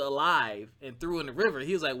boiled alive and threw in the river,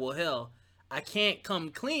 he was like, well, hell, I can't come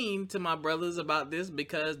clean to my brothers about this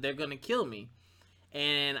because they're going to kill me.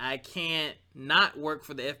 And I can't not work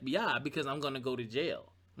for the FBI because I'm going to go to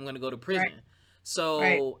jail. I'm going to go to prison. Right.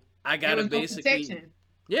 So I got to basically,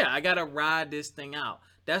 I got to ride this thing out.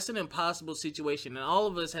 That's an impossible situation. And all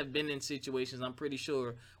of us have been in situations, I'm pretty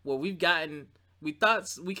sure, where we thought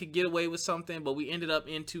we could get away with something, but we ended up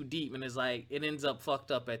in too deep. And it's like, it ends up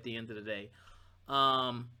fucked up at the end of the day.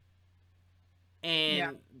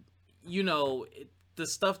 You know, the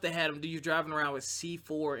stuff that had him, you're driving around with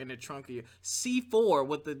C4 in the trunk of your C4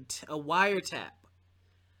 with a wiretap.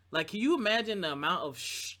 Like, can you imagine the amount of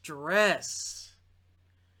stress?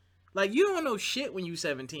 Like, you don't know shit when you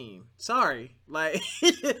 17. Sorry. Like,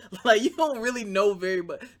 like you don't really know very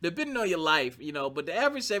much, depending on your life, you know, but the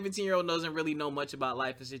average 17-year-old doesn't really know much about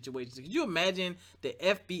life and situations. Could you imagine the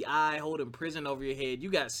FBI holding prison over your head? You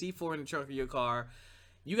got C4 in the trunk of your car.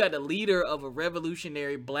 You got the leader of a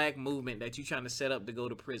revolutionary black movement that you're trying to set up to go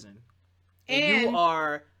to prison. And you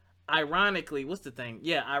are, ironically, what's the thing?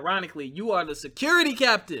 Yeah, ironically, you are the security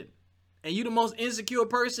captain. And you the most insecure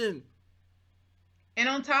person. And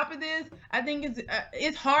on top of this, I think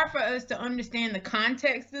it's hard for us to understand the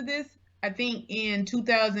context of this, I think, in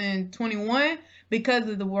 2021 because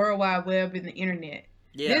of the World Wide Web and the internet.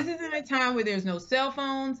 Yeah. This isn't a time where there's no cell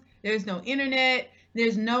phones, there's no internet,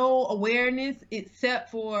 there's no awareness except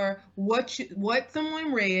for what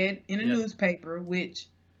someone read in a newspaper, which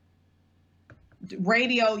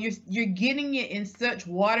radio, you're getting it in such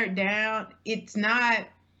watered down. It's not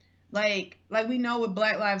like we know with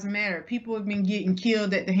Black Lives Matter, people have been getting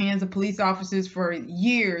killed at the hands of police officers for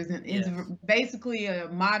years, and it's basically a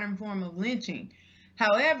modern form of lynching.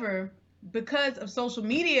 However, because of social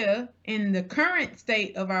media in the current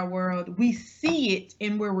state of our world, we see it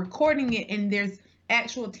and we're recording it, and there's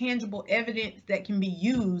actual tangible evidence that can be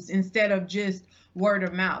used instead of just word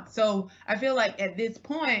of mouth. So I feel like at this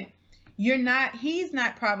point, he's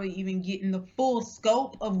not probably even getting the full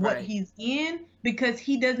scope of what he's in, because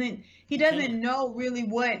he doesn't know really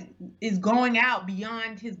what is going out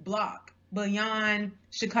beyond his block, beyond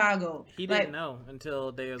Chicago. He didn't know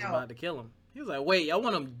until they was about to kill him. He was like, wait, y'all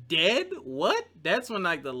want him dead? What? That's when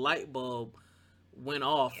like the light bulb went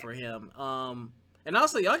off for him. And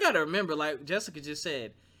also, y'all got to remember, like Jessica just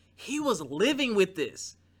said, he was living with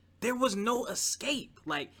this. There was no escape.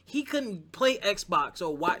 Like, he couldn't play Xbox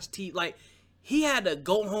or watch TV. Like, he had to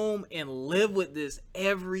go home and live with this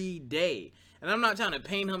every day. And I'm not trying to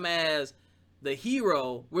paint him as the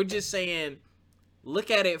hero. We're just saying,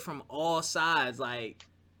 look at it from all sides. Like,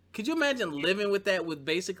 could you imagine living with that with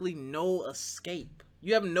basically no escape?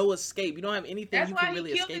 You have no escape. You don't have anything you can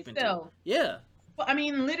really escape into. Yeah. I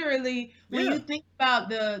mean, literally, when you think about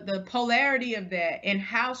the polarity of that and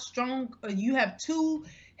how strong you have two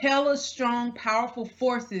hella strong, powerful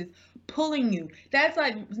forces pulling you. That's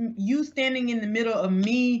like you standing in the middle of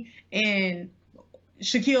me and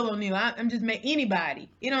Shaquille O'Neal. I'm just anybody.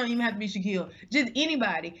 It don't even have to be Shaquille. Just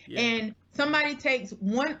anybody. Yeah. And somebody takes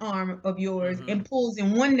one arm of yours and pulls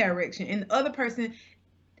in one direction, and the other person,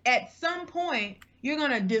 at some point, you're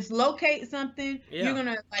going to dislocate something. Yeah. You're going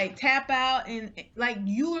to like tap out, and like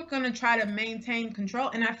you are going to try to maintain control.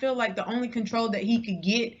 And I feel like the only control that he could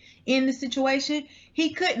get in the situation,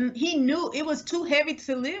 he couldn't. He knew it was too heavy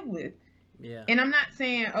to live with. Yeah. And I'm not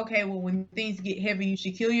saying, okay, well, when things get heavy, you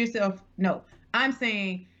should kill yourself. No, I'm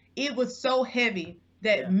saying it was so heavy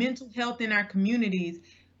that mental health in our communities,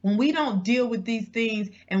 when we don't deal with these things,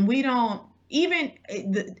 and we don't even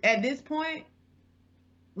at this point,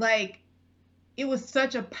 like, it was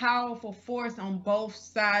such a powerful force on both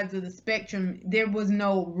sides of the spectrum. There was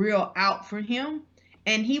no real out for him.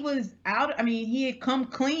 And he was out. I mean, he had come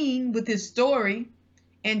clean with his story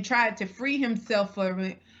and tried to free himself from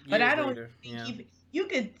it. But I don't think you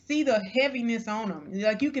could see the heaviness on him.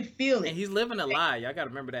 Like, you could feel it. And he's living a lie. Y'all got to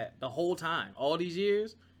remember that the whole time. All these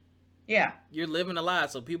years, Yeah. You're living a lie,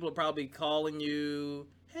 so people are probably calling you,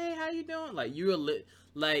 "Hey, how you doing?" Like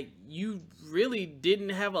like you really didn't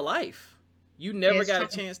have a life. You never It's got a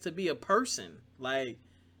trauma. chance to be a person. Like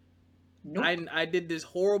Nope. I did this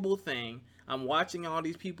horrible thing. I'm watching all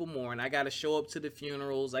these people mourn. I got to show up to the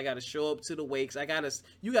funerals. I got to show up to the wakes.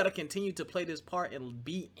 You got to continue to play this part and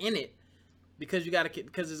be in it because you got to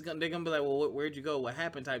because they're gonna be like, well, where'd you go? What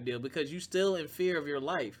happened? Type deal because you still in fear of your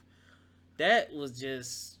life. That was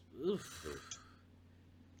just oof.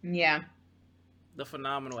 Yeah. The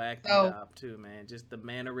phenomenal acting So job too, man. Just the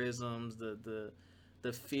mannerisms, the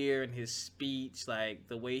fear in his speech, like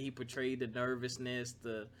the way he portrayed the nervousness,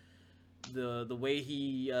 the way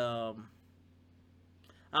he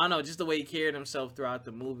I don't know, just the way he carried himself throughout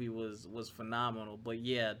the movie was phenomenal. But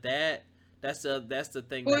yeah, that's the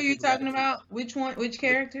thing who are that you people got to talking keep. about? Which one? Which La-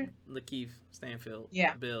 character? Lakeith Stanfield,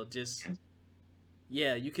 Yeah. Bill, just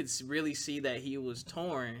yeah, you could really see that he was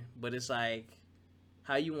torn. But it's like,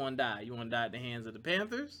 how you want to die? You want to die at the hands of the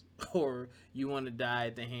Panthers, or you want to die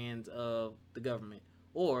at the hands of the government,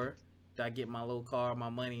 or do I get my little car, my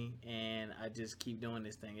money, and I just keep doing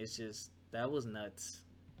this thing? It's just that was nuts.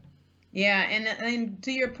 Yeah, and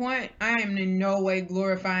to your point, I am in no way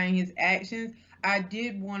glorifying his actions. I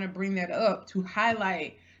did want to bring that up to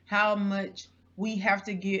highlight how much we have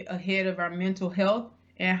to get ahead of our mental health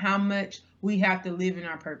and how much we have to live in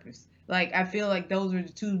our purpose. Like I feel like those are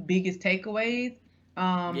the two biggest takeaways.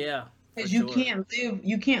 Um, Yeah, for because sure.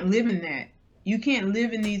 you can't live in that. You can't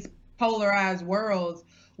live in these polarized worlds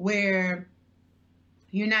where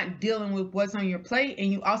you're not dealing with what's on your plate,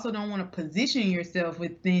 and you also don't want to position yourself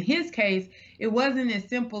within his case. It wasn't as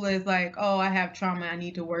simple as like, oh, I have trauma, I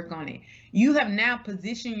need to work on it. You have now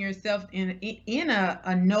positioned yourself in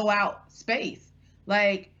a no out space.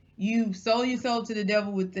 Like you sold your soul to the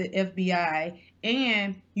devil with the FBI,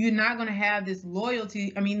 and you're not going to have this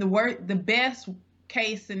loyalty. I mean, the best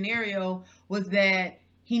case scenario was that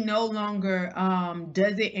he no longer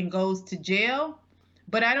does it and goes to jail,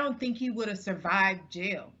 but I don't think he would have survived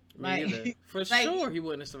jail. Me either. Like, For like, sure, he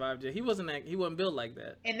wouldn't have survived it. He wasn't built like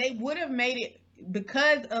that. and they would have made it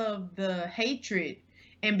because of the hatred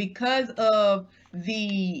and because of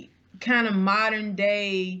the kind of modern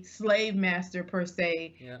day slave master per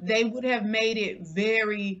se. Yeah. They would have made it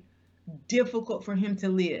very difficult for him to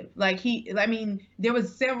live. I mean, there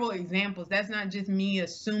was several examples. That's not just me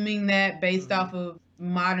assuming that based Mm-hmm. off of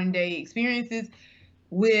modern day experiences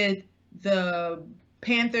with the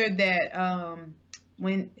panther that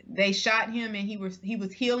when they shot him and he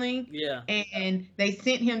was healing, Yeah. and they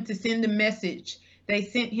sent him to send a message. They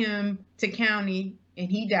sent him to county and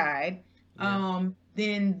he died. Yeah.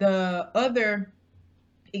 Then the other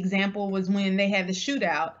example was when they had the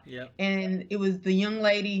shootout, Yeah. and it was the young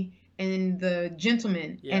lady and the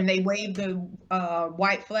gentleman, Yeah. and they waved the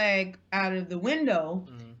white flag out of the window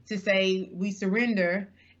Mm-hmm. to say we surrender.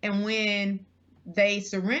 And when they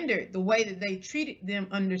surrendered, the way that they treated them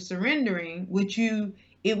under surrendering,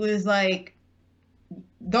 it was like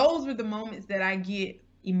those were the moments that I get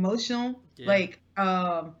emotional. Yeah. Like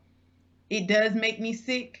it does make me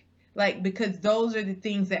sick, like because those are the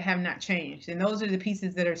things that have not changed, and those are the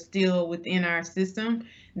pieces that are still within our system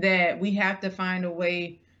that we have to find a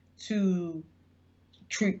way to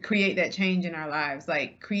create that change in our lives,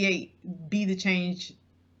 like be the change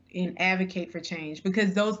and advocate for change,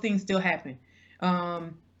 because those things still happen.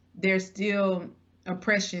 There's still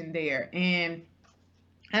oppression there, and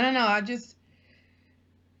I don't know,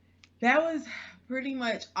 that was pretty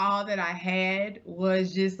much all that I had,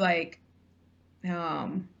 was just like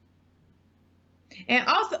and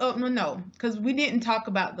also, oh, no, because we didn't talk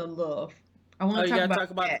about the love. I Oh, want you to talk gotta about talk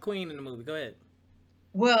about the that. queen in the movie. Go ahead.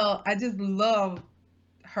 Well, I just love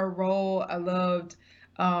her role.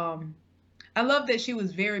 Um, I love that she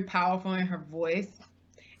was very powerful in her voice,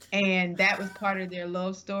 and that was part of their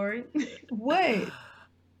love story. What?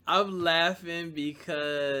 I'm laughing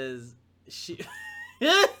because she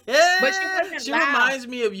But she wasn't she loud. reminds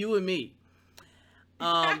me of you and me.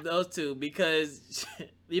 Those two, because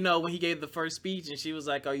when he gave the first speech and she was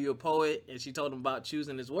like, "Are you a poet?" and she told him about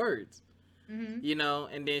choosing his words. Hmm.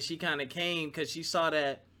 And then she kind of came because she saw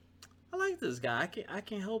that I like this guy. I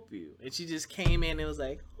can help you, and she just came in and was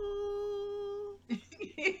like, "Oh,"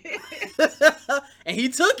 and he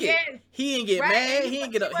took it. Yes, He didn't get right. mad. And He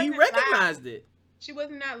didn't get she up. He wasn't loud. recognized it. She was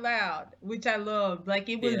not loud, which I loved. Like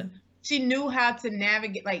it was, Yeah, she knew how to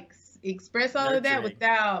navigate, like express all of that nurturing,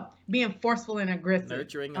 without being forceful and aggressive.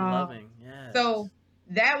 nurturing and loving. So Yes.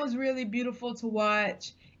 that was really beautiful to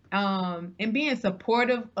watch, and being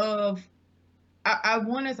supportive of. I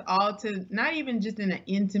want us all to, not even just in an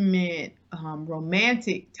intimate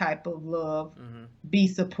romantic type of love, Mm-hmm. be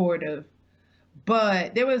supportive.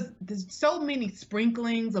 But there's so many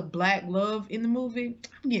sprinklings of black love in the movie.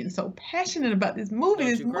 I'm getting so passionate about this movie. Don't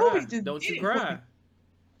This you movie cry. just Don't did you it for cry. me.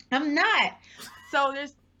 I'm not. So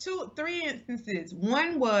there's three instances.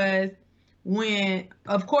 One was when,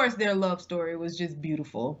 of course, their love story was just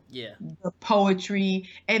beautiful. Yeah. The poetry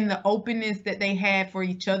and the openness that they had for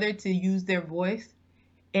each other to use their voice,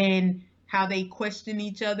 and how they questioned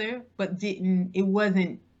each other, but it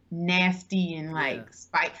wasn't nasty and Yeah. like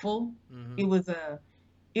spiteful. Mm-hmm.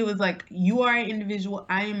 It was like, you are an individual,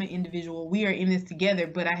 I am an individual, we are in this together,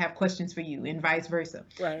 but I have questions for you, and vice versa.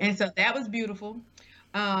 Right. And so that was beautiful.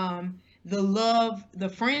 The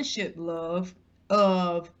friendship love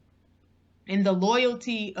of, and the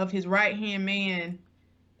loyalty of his right hand man,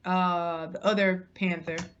 the other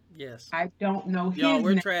Panther. Yes. I don't know Y'all, his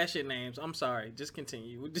we're name. trash at names. I'm sorry. Just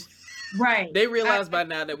continue. Right. They realize by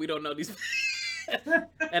now that we don't know these.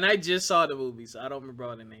 And I just saw the movie, so I don't remember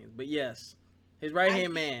all the names. But yes, his right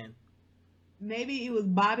hand man. Maybe it was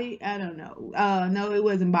Bobby. I don't know. No, it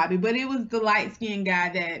wasn't Bobby, but it was the light skinned guy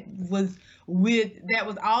that was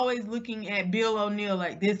always looking at Bill O'Neill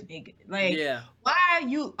like, this nigga. Like, Yeah. why are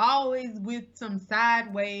you always with some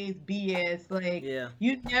sideways BS? Like, Yeah.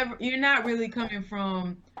 you're not really coming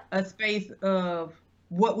from a space of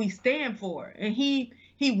what we stand for. And he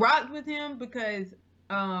rocked with him because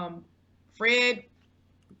Fred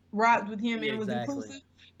rocked with him, Yeah, and was exactly. inclusive.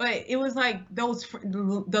 But it was like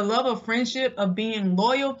the love of friendship, of being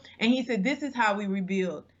loyal. And he said, this is how we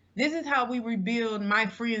rebuild. This is how we rebuild my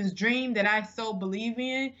friend's dream that I so believe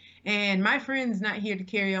in. And my friend's not here to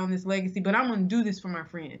carry on this legacy, but I'm going to do this for my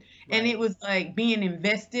friend. Right. And it was like being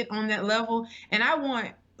invested on that level. And I want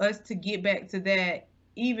us to get back to that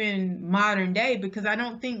even modern day, because I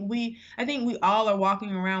think we all are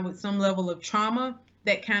walking around with some level of trauma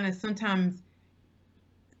that kind of sometimes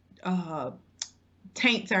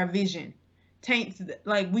taints our vision, taints,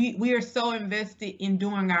 like, we are so invested in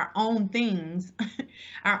doing our own things,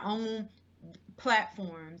 our own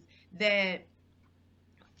platforms, that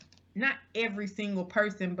not every single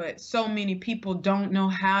person, but so many people don't know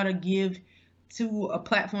how to give to a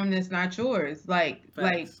platform that's not yours. Like,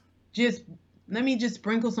 just let me just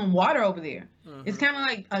sprinkle some water over there. Mm-hmm. It's kind of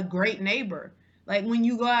like a great neighbor. Like, when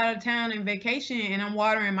you go out of town and vacation and I'm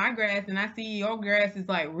watering my grass and I see your grass is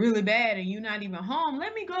like really bad and you're not even home,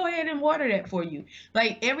 let me go ahead and water that for you.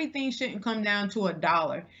 Like, everything shouldn't come down to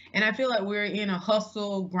 $1. And I feel like we're in a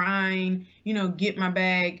hustle, grind, get my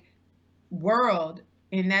bag world,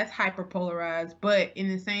 and that's hyper polarized. But in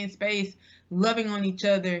the same space, loving on each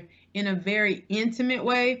other in a very intimate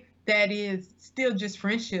way that is still just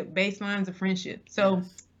friendship, baselines of friendship. So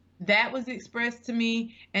yes. That was expressed to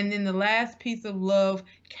me. And then the last piece of love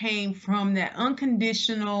came from that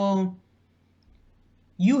unconditional,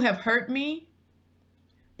 you have hurt me,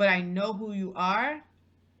 but I know who you are,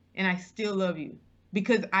 and I still love you.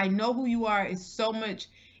 Because I know who you are is so much,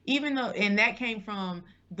 even though, and that came from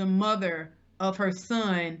the mother of her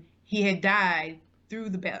son. He had died through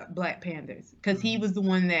the Black Panthers, because he was the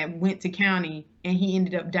one that went to county and he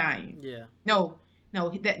ended up dying. Yeah. No,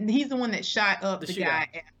 he's the one that shot up the guy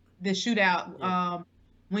at the shootout. Yeah.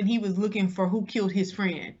 When he was looking for who killed his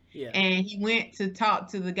friend. Yeah. And he went to talk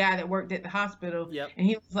to the guy that worked at the hospital. Yep. And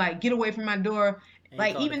he was like, get away from my door. And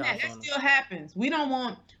like, even that still happens.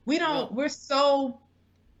 We're so,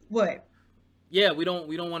 what? Yeah, we don't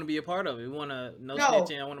want to be a part of it. We want to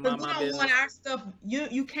snitching. I want to mind my business. We don't want our stuff.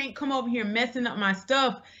 You can't come over here messing up my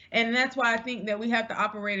stuff. And that's why I think that we have to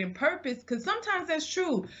operate in purpose, because sometimes that's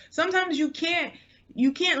true. Sometimes you can't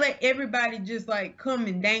let everybody just like come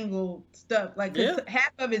and dangle stuff, like, cause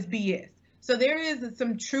half of it's BS. So there is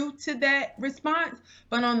some truth to that response.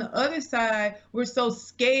 But on the other side, we're so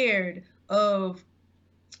scared of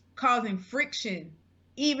causing friction,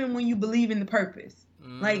 even when you believe in the purpose.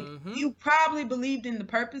 Like, you probably believed in the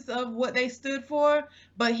purpose of what they stood for,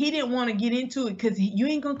 but he didn't want to get into it because you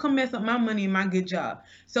ain't going to come mess up my money and my good job.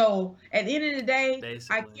 So at the end of the day,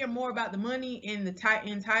 basically, I care more about the money and the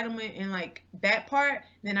entitlement and like that part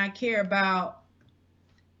than I care about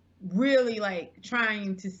really like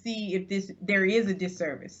trying to see if there is a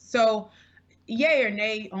disservice. So yay or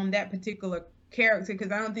nay on that particular character,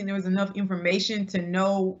 because I don't think there was enough information to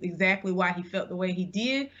know exactly why he felt the way he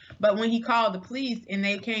did. But when he called the police and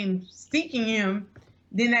they came seeking him,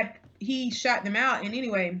 then he shot them out. And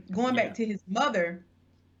anyway, going back to his mother,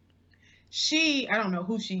 I don't know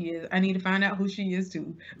who she is. I need to find out who she is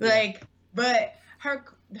too. But her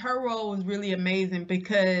role was really amazing,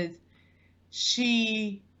 because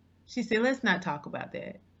she said, let's not talk about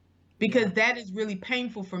that, because that is really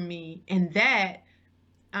painful for me, and that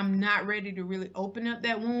I'm not ready to really open up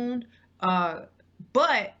that wound.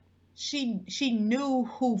 But she knew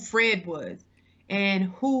who Fred was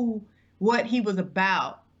and what he was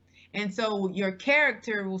about. And so your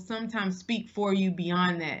character will sometimes speak for you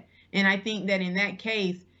beyond that. And I think that in that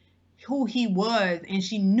case, who he was, and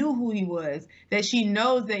she knew who he was, that she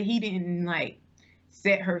knows that he didn't like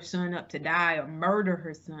set her son up to die or murder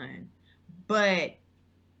her son, but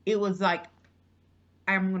it was like,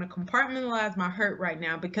 I'm going to compartmentalize my hurt right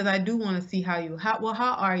now because I do want to see how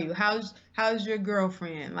are you? How's your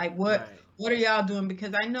girlfriend? Like Right. what are y'all doing?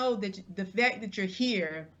 Because I know that the fact that you're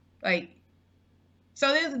here, like, so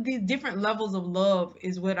there's these different levels of love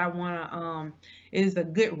is what I want to is a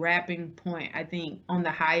good wrapping point, I think, on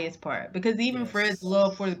the highest part, because even Fred's Yes.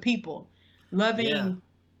 love for the people, Yeah. loving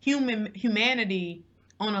humanity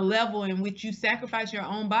on a level in which you sacrifice your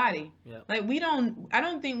own body. Yep. Like I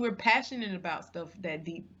don't think we're passionate about stuff that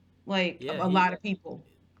deep, like Yeah. a lot of people.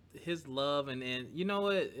 His love, and you know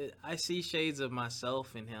what? I see shades of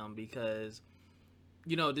myself in him because,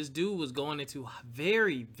 you know, this dude was going into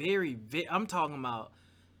very, very, very, I'm talking about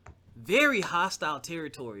very hostile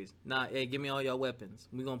territories. Now, hey, give me all your weapons.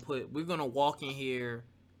 We're gonna walk in here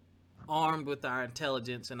armed with our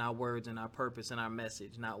intelligence and our words and our purpose and our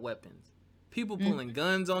message, not weapons. People pulling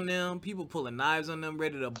guns on them, people pulling knives on them,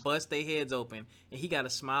 ready to bust their heads open, and he got a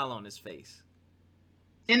smile on his face.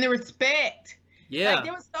 And the respect. Yeah. Like,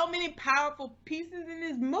 there were so many powerful pieces in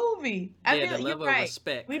this movie. I feel the like level you're right. of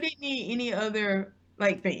respect. We didn't need any other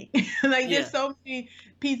like thing. Like, Yeah. there's so many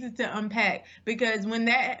pieces to unpack, because when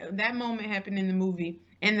that moment happened in the movie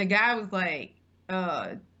and the guy was like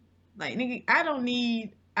nigga, I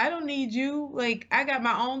don't need you. Like, I got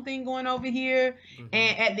my own thing going over here.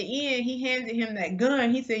 And at the end, he handed him that gun.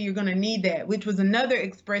 He said, you're going to need that, which was another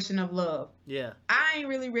expression of love. Yeah. I ain't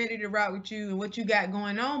really ready to rock with you and what you got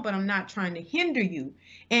going on, but I'm not trying to hinder you.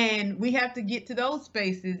 And we have to get to those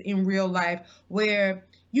spaces in real life where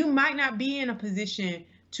you might not be in a position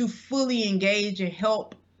to fully engage and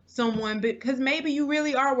help someone, because maybe you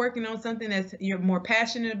really are working on something that's you're more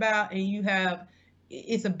passionate about, and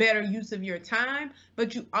it's a better use of your time,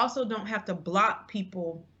 but you also don't have to block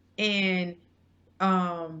people, and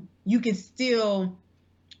you can still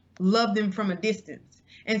love them from a distance.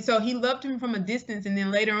 And so he loved him from a distance, and then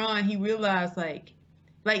later on he realized I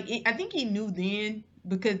think he knew then,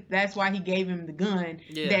 because that's why he gave him the gun,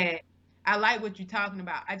 that I like what you're talking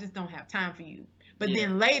about, I just don't have time for you. But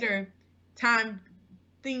then later,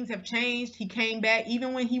 things have changed. He came back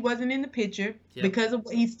even when he wasn't in the picture, because of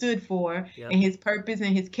what he stood for and his purpose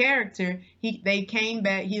and his character. They came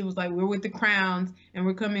back. He was like, we're with the Crowns and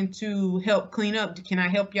we're coming to help clean up. Can I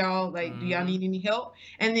help y'all? Like, do y'all need any help?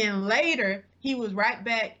 And then later, he was right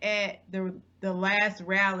back at the last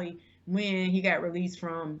rally when he got released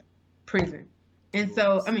from prison. And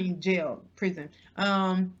so, I mean, jail, prison.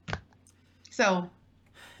 So,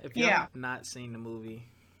 if you have not seen the movie,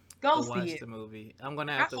 go watch see it. The movie. I'm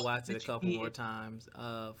gonna have to watch it a couple more times,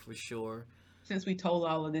 for sure. Since we told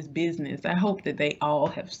all of this business, I hope that they all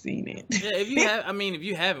have seen it. Yeah, if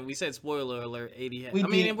you haven't, we said spoiler alert. 80.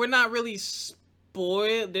 And we're not really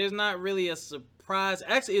spoiled. There's not really a surprise.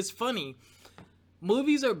 Actually, it's funny.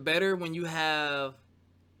 Movies are better when you have,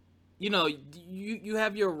 you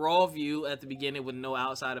have your raw view at the beginning with no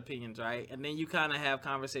outside opinions, right? And then you kind of have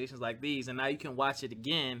conversations like these, and now you can watch it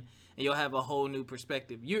again, and you'll have a whole new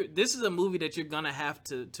perspective. This is a movie that you're gonna have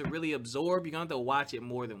to really absorb. You're gonna have to watch it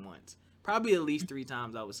more than once, probably at least 3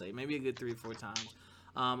 times. I would say maybe a good 3 or 4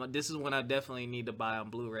 times. This is one I definitely need to buy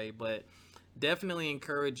on Blu-ray, but definitely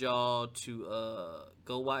encourage y'all to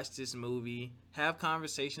go watch this movie, have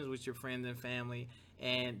conversations with your friends and family,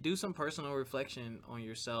 and do some personal reflection on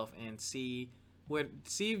yourself, and see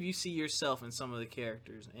if you see yourself in some of the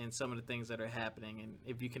characters and some of the things that are happening, and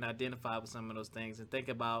if you can identify with some of those things, and think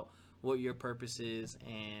about what your purpose is,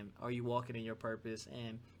 and are you walking in your purpose,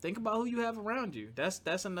 and think about who you have around you.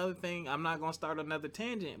 That's another thing. I'm not going to start another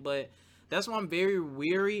tangent, but that's why I'm very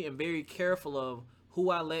weary and very careful of who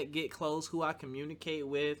I let get close, who I communicate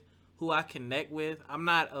with, who I connect with. I'm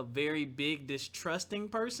not a very big distrusting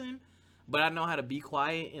person, but I know how to be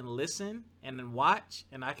quiet and listen and then watch,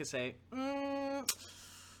 and I can say,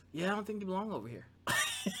 yeah, I don't think you belong over here.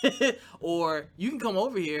 Or you can come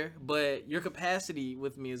over here, but your capacity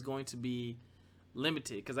with me is going to be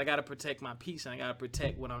limited, because I got to protect my peace, and I got to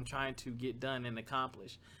protect what I'm trying to get done and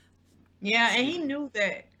accomplish. Yeah, and he knew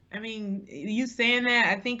that. I mean, you saying that,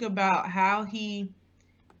 I think about how he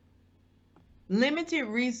limited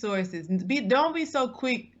resources. Don't be so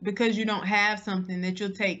quick because you don't have something that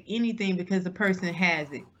you'll take anything because the person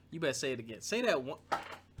has it. You better say it again. Say that one.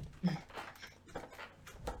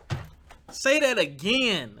 Say that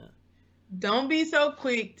again. Don't be so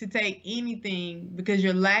quick to take anything because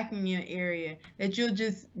you're lacking in an area that you'll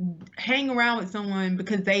just hang around with someone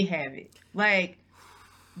because they have it. Like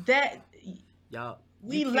that, Y'all, you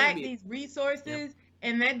we can't lack be. these Yep. resources,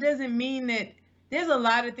 and that doesn't mean that there's a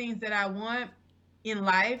lot of things that I want in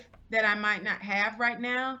life that I might not have right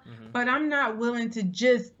now, Mm-hmm. but I'm not willing to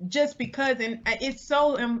just because. And it's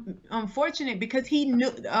so unfortunate because he knew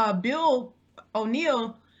Bill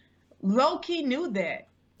O'Neill low key knew that.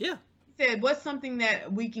 Yeah. He said, "What's something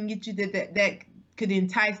that we can get you that could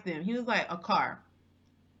entice them?" He was like, "A car."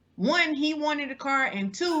 One, he wanted a car,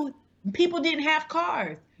 and two, people didn't have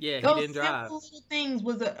cars. Yeah, he Those didn't drive. simple little things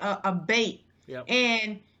was a bait, Yep.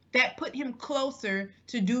 and that put him closer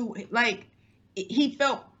to do like he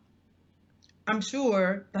felt. I'm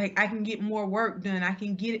sure like I can get more work done. I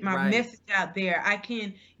can get my Right. message out there. I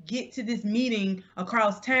can get to this meeting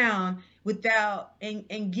across town without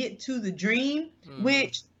and get to the dream, Mm-hmm.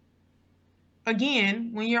 which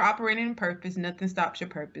again, when you're operating in purpose, nothing stops your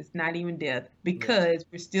purpose, not even death, Yeah. because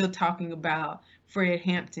we're still talking about Fred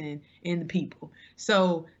Hampton and the people.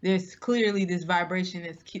 So there's clearly this vibration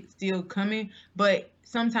that's still coming, but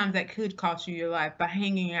sometimes that could cost you your life by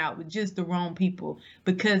hanging out with just the wrong people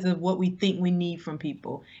because of what we think we need from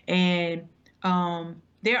people. And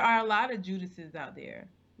there are a lot of Judases out there.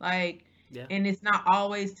 Like, Yeah. and it's not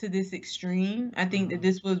always to this extreme. I think that Mm-hmm.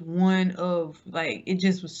 this was one of like it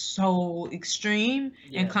just was so extreme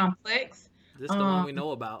and Yeah. complex. This is the one Um, we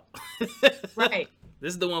know about. right.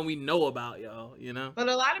 This is the one we know about, y'all. You know. But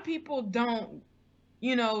a lot of people don't,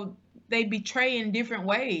 you know, they betray in different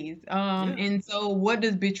ways. Yeah. And so what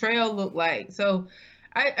does betrayal look like? So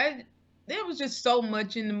I there was just so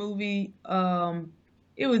much in the movie.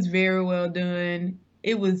 It was very well done.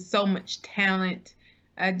 It was so much talent.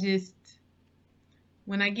 I just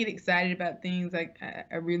when I get excited about things, like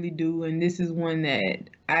I really do, and this is one that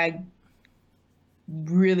I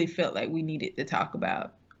really felt like we needed to talk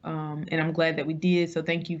about. And I'm glad that we did. So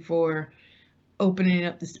thank you for opening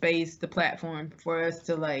up the space, the platform for us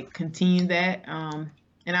to like continue that.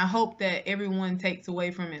 And I hope that everyone takes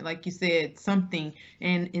away from it, like you said, something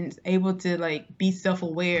and is able to like be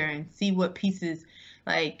self-aware and see what pieces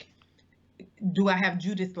like do I have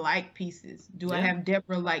Judith like pieces? Do I Yeah. have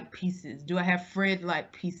Deborah like pieces? Do I have Fred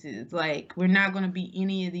like pieces? Like, we're not going to be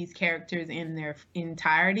any of these characters in their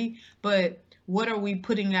entirety, but what are we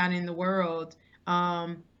putting out in the world?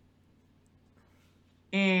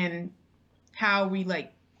 And how are we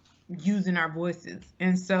like using our voices?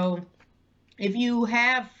 And so, if you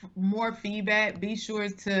have more feedback, be sure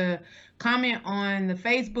to comment on the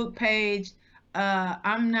Facebook page.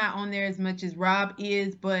 I'm not on there as much as Rob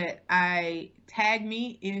is, but I tag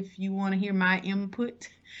me if you want to hear my input.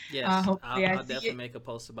 Yes. Hopefully, I I'll see definitely it. make a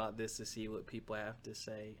post about this to see what people have to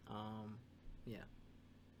say. Yeah.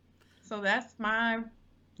 So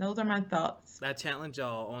those are my thoughts. I challenge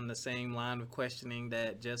y'all on the same line of questioning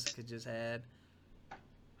that Jessica just had.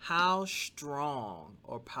 How strong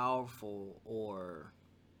or powerful or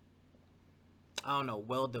I don't know,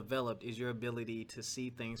 well developed is your ability to see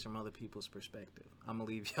things from other people's perspective? I'm gonna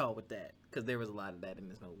leave y'all with that because there was a lot of that in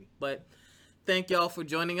this movie. But thank y'all for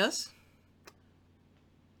joining us.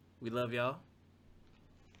 We love y'all.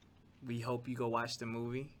 We hope you go watch the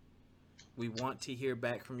movie. We want to hear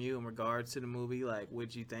back from you in regards to the movie. Like,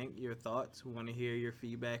 what'd you think? Your thoughts. We want to hear your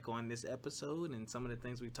feedback on this episode and some of the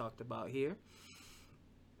things we talked about here.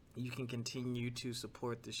 You can continue to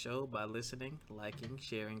support the show by listening, liking,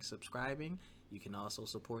 sharing, subscribing. You can also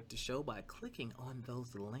support the show by clicking on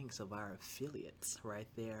those links of our affiliates right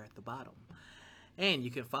there at the bottom. And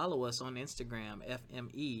you can follow us on Instagram,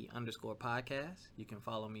 FME_podcast. You can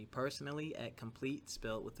follow me personally at complete,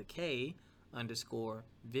 spelled with a K,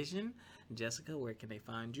 _vision. Jessica, where can they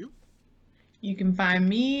find you? You can find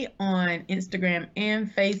me on Instagram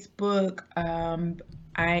and Facebook.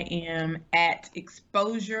 I am at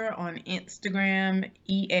Exposure on Instagram,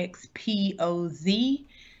 EXPOZHER.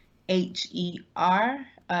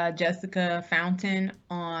 Jessica Fountain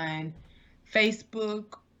on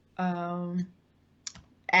Facebook.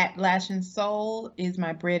 At Lash and Soul is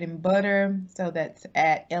my bread and butter. So that's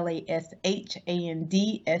at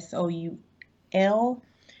LASHANDSOUL.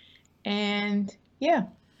 And yeah.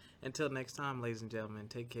 Until next time, ladies and gentlemen,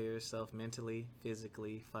 take care of yourself mentally,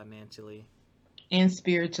 physically, financially, And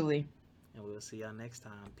spiritually. and we'll see y'all next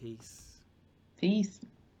time. Peace. Peace.